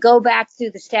when I go back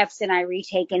through the steps and I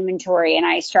retake inventory and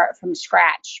I start from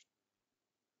scratch,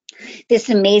 this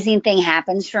amazing thing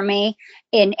happens for me.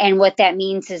 And what that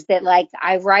means is that, like,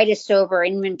 I write a sober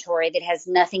inventory that has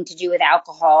nothing to do with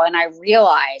alcohol, and I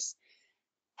realize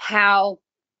how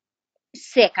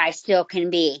sick I still can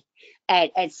be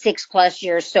at 6+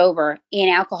 years sober in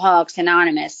Alcoholics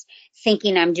Anonymous,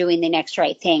 thinking I'm doing the next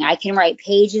right thing. I can write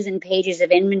pages and pages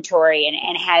of inventory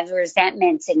and have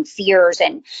resentments and fears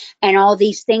and all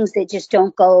these things that just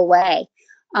don't go away.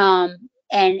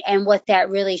 And what that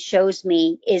really shows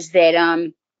me is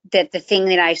that that the thing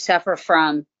that I suffer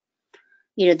from,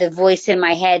 the voice in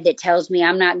my head that tells me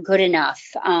I'm not good enough,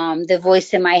 the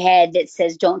voice in my head that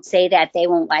says, don't say that, they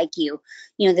won't like you,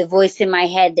 the voice in my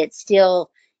head that still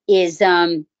is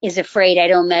afraid I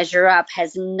don't measure up,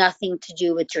 has nothing to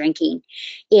do with drinking.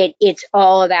 It's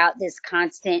all about this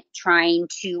constant trying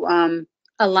to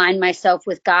align myself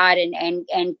with God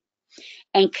and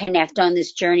connect on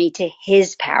this journey to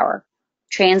his power.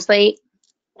 Translate.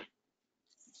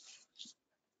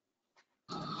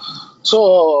 So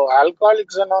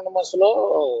alcoholics anonymous లో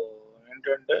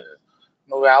ఏంటంటే,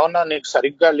 నువ్వేమన్నా నీకు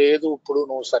సరిగ్గా లేదు, ఇప్పుడు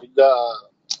నువ్వు సరిగ్గా,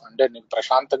 అంటే నీకు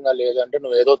ప్రశాంతంగా లేదంటే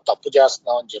నువ్వేదో తప్పు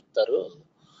చేస్తున్నావు అని చెప్తారు.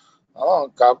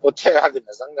 కాకపోతే అది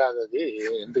నిజం కాదు. అది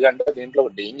ఎందుకంటే దీంట్లో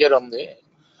డేంజర్ ఉంది.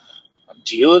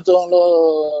 జీవితంలో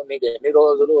నీకు ఎన్ని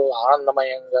రోజులు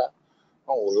ఆనందమయంగా,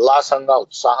 ఉల్లాసంగా,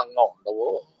 ఉత్సాహంగా ఉండవు.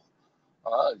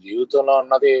 జీవితంలో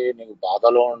ఉన్నది నీకు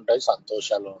బాధలు ఉంటాయి,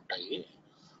 సంతోషాలు ఉంటాయి.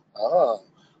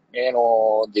 నేను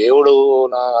దేవుడు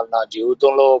నా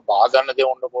జీవితంలో బాధ అన్నది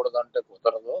ఉండకూడదు అంటే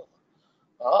కుదరదు.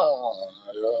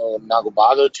 నాకు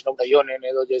బాధ వచ్చినప్పుడు, అయ్యో నేను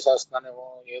ఏదో చేసేస్తున్నానేమో,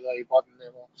 ఏదో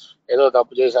అయిపోతుందేమో, ఏదో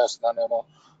తప్పు చేసేస్తున్నానేమో,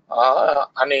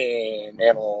 అని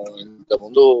నేను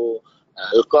ఇంతకుముందు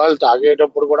ఆల్కహాల్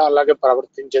తాగేటప్పుడు కూడా అలాగే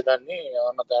ప్రవర్తించేదాన్ని.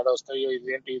 ఏమన్నా తేడా వస్తాయో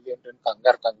ఇదేంటి అని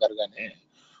కంగారుగానే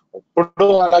ఇప్పుడు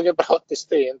అలాగే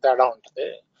ప్రవర్తిస్తే ఏం తేడా ఉంటది.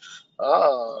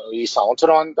 ఈ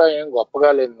సంవత్సరం అంతా ఏం గొప్పగా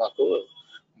లేదు నాకు.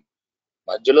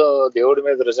 మధ్యలో దేవుడి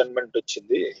మీద రిజైన్మెంట్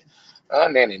వచ్చింది.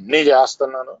 నేను ఇన్ని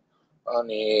చేస్తున్నాను,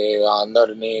 నీ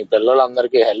నీ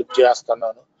పిల్లలందరికీ హెల్ప్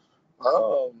చేస్తున్నాను,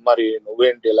 మరి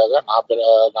నువ్వేంటి ఇలాగా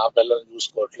నా పిల్లల్ని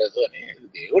చూసుకోవట్లేదు అని.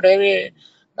 దేవుడేమి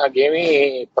నాకేమీ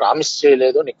ప్రామిస్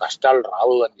చేయలేదు నీ కష్టాలు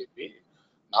రావు అని చెప్పి.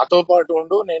 నాతో పాటు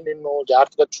ఉండు, నేను నిన్ను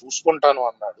జాగ్రత్తగా చూసుకుంటాను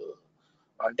అన్నాడు.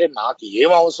 అంటే నాకు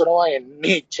ఏం అవసరమో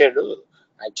అవన్నీ ఇచ్చాడు.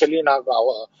 యాక్చువల్లీ నాకు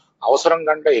అవసరం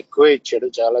కంటే ఎక్కువే ఇచ్చాడు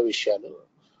చాలా విషయాలు.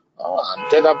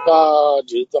 అంతే తప్ప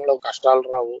జీవితంలో కష్టాలు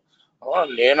రావు,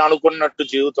 నేను అనుకున్నట్టు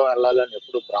జీవితం వెళ్ళాలని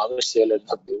ఎప్పుడు ప్రామిస్ చేయలేదు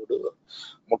నాకు దేవుడు.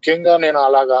 ముఖ్యంగా నేను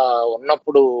అలాగా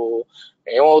ఉన్నప్పుడు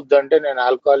ఏమవుద్దంటే నేను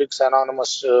ఆల్కహాలిక్స్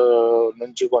అనానమస్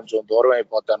నుంచి కొంచెం దూరం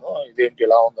అయిపోతాను. ఇదేంటి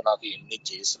ఇలా ఉంది నాకు ఎన్ని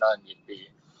చేసినా అని చెప్పి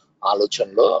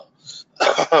ఆలోచనలో.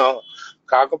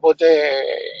 కాకపోతే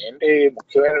ఏంటి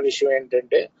ముఖ్యమైన విషయం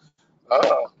ఏంటంటే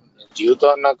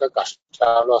జీవితం అన్నాక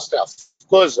కష్టాలు వస్తాయి. అఫ్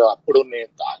కోర్స్ అప్పుడు నేను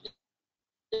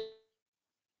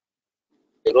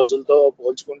ఈ రోజులతో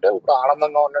పోల్చుకుంటే ఇప్పుడు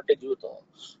ఆనందంగా ఉన్నట్టే, జీవితం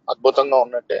అద్భుతంగా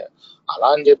ఉన్నట్టే. అలా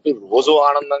అని చెప్పి రోజు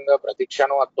ఆనందంగా ప్రతి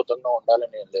క్షణం అద్భుతంగా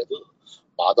ఉండాలని ఏం లేదు.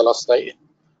 బాధలు వస్తాయి,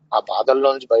 ఆ బాధల్లో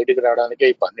నుంచి బయటికి రావడానికి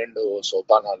ఈ 12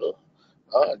 సోపానాలు.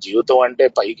 జీవితం అంటే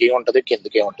పైకి ఉంటది,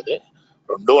 కిందకే ఉంటది,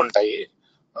 రెండు ఉంటాయి.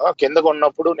 కిందకు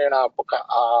ఉన్నప్పుడు నేను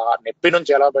ఆ నొప్పి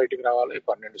నుంచి ఎలా బయటికి రావాలి,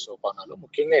 12 సోపానాలు.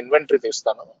 ముఖ్యంగా ఇన్వెంటరీ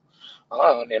తీస్తాను.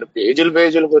 నేను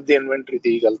పేజీలు కొద్ది ఇన్వెంటరీ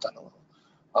తీయగలుగుతాను.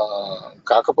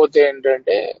 కాకపోతే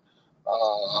ఏంటంటే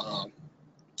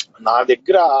నా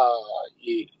దగ్గర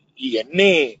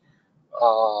ఇవన్నీ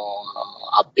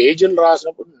ఆ పేజీలు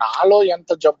రాసినప్పుడు నాలో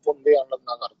ఎంత జబ్బు ఉంది అన్నది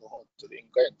నాకు అర్థం అవుతుంది.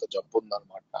 ఇంకా ఎంత జబ్బు ఉంది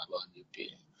అనమాట నాలో అని చెప్పి.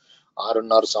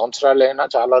 6.5 సంవత్సరాలైనా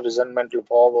చాలా రిజైన్మెంట్లు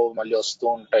మళ్ళీ వస్తూ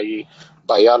ఉంటాయి,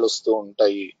 భయాలు వస్తూ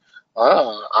ఉంటాయి.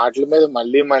 వాటి మీద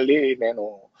మళ్ళీ నేను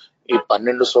ఈ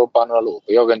 12 సోపానాలు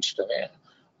ఉపయోగించడమే.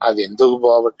 అది ఎందుకు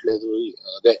బాగట్లేదు,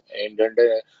 అదే ఏంటంటే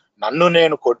నన్ను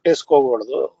నేను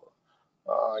కొట్టేసుకోకూడదు.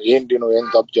 ఏంటి నువ్వేం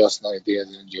తప్పు చేస్తున్నావు ఇది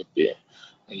అది అని చెప్పి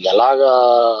ఎలాగా.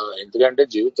 ఎందుకంటే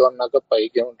జీవితం అన్నాక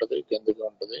పైకి ఉంటది, కిందకి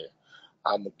ఉంటది.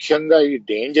 ముఖ్యంగా ఈ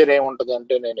డేంజర్ ఏముంటది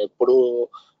అంటే నేను ఎప్పుడు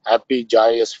హ్యాపీ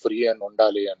జాయస్ ఫ్రీ అని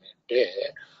ఉండాలి అని అంటే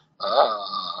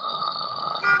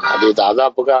అది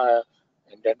దాదాపుగా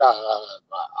ఏంటంటే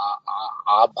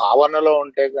ఆ భావనలో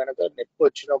ఉంటే కనుక నొప్పి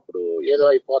వచ్చినప్పుడు ఏదో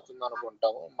అయిపోతుంది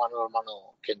అనుకుంటాము, మనం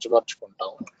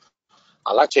కించపరుచుకుంటాము.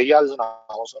 అలా చేయాల్సిన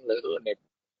అవసరం లేదు.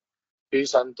 నొప్పి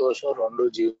సంతోషం రెండు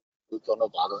జీవితంలో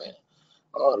భాగమే.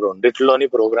 రెండిట్లోని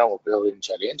ప్రోగ్రామ్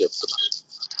ఉపయోగించాలి అని చెప్తున్నాను.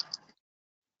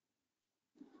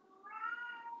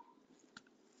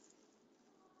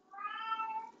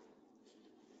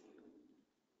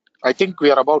 I think we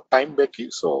are about time, Becky,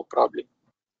 so probably.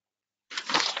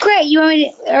 Great. You want me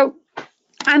to,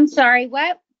 I'm sorry,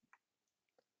 what?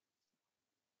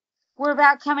 We're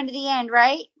about coming to the end,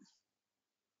 right?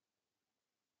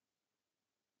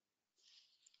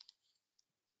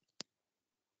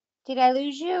 Did I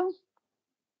lose you?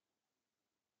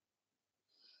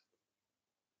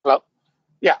 Hello?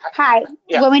 Yeah. Hi.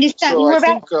 Yeah. You want me to sum? So I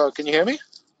think, can you hear me?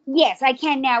 Yes, I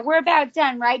can now. We're about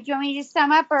done, right? Do you want me to just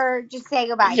sum up or just say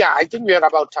goodbye? Yeah, I think we are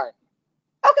about time.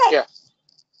 Okay. Yeah.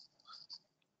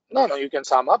 No, you can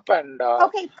sum up and.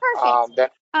 Okay, perfect.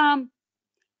 Then.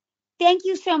 Thank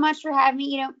you so much for having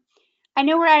me. I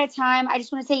know we're out of time. I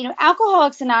just want to say,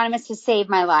 Alcoholics Anonymous has saved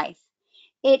my life.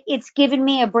 It's given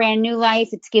me a brand new life.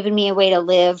 It's given me a way to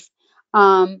live.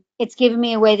 It's given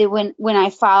me a way that when I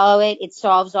follow it, it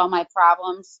solves all my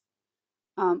problems.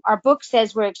 Our book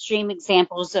says we're extreme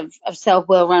examples of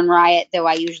self-will run riot, though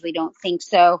I usually don't think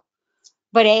so.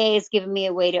 But AA has given me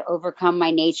a way to overcome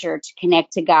my nature, to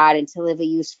connect to God, and to live a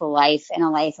useful life and a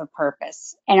life of purpose.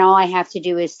 And all I have to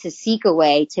do is to seek a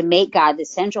way to make God the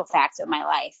central fact of my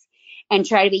life and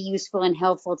try to be useful and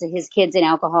helpful to his kids in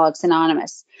Alcoholics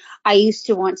Anonymous. I used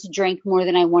to want to drink more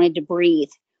than I wanted to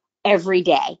breathe every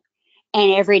day.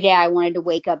 And every day I wanted to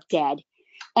wake up dead.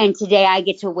 And today I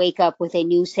get to wake up with a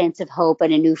new sense of hope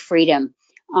and a new freedom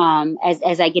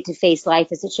as I get to face life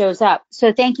as it shows up.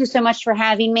 So thank you so much for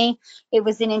having me. It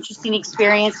was an interesting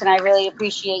experience and I really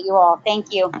appreciate you all.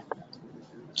 Thank you.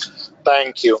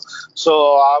 Thank you. So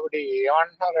ఆవిడ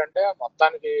ఏమంటున్నారంటే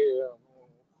మొత్తానికి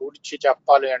కూర్చి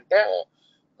చెప్పాలి అంటే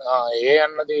ఏ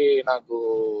అన్నది నాకు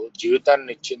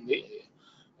జీవితాన్ని ఇచ్చింది,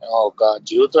 ఒక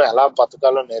జీవితం ఎలా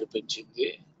బతకాలో నేర్పించింది.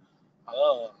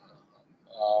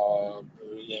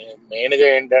 మెయిన్ గా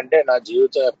ఏంటంటే నా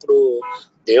జీవితం ఎప్పుడు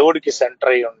దేవుడికి సెంటర్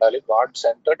అయి ఉండాలి. God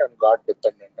centred and God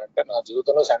dependent. అంటే నా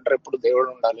జీవితంలో సెంటర్ ఎప్పుడు దేవుడు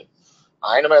ఉండాలి.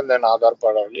 ఆయన మీద నేను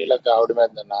ఆధారపడాలి, లేక ఆవిడ మీద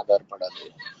నేను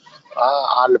ఆధారపడాలి.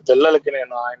 వాళ్ళ పిల్లలకి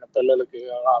నేను, ఆయన పిల్లలకి,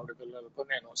 ఆవిడ పిల్లలకు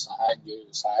నేను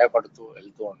సహాయపడుతూ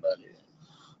వెళ్తూ ఉండాలి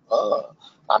ఆ,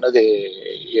 అన్నది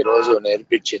ఈ రోజు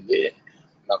నేర్పించింది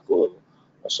నాకు.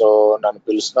 సో నన్ను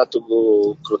పిలిచినందుకు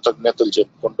కృతజ్ఞతలు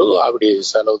చెప్పుకుంటూ ఆవిడ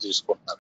సెలవు తీసుకుంటున్నాను.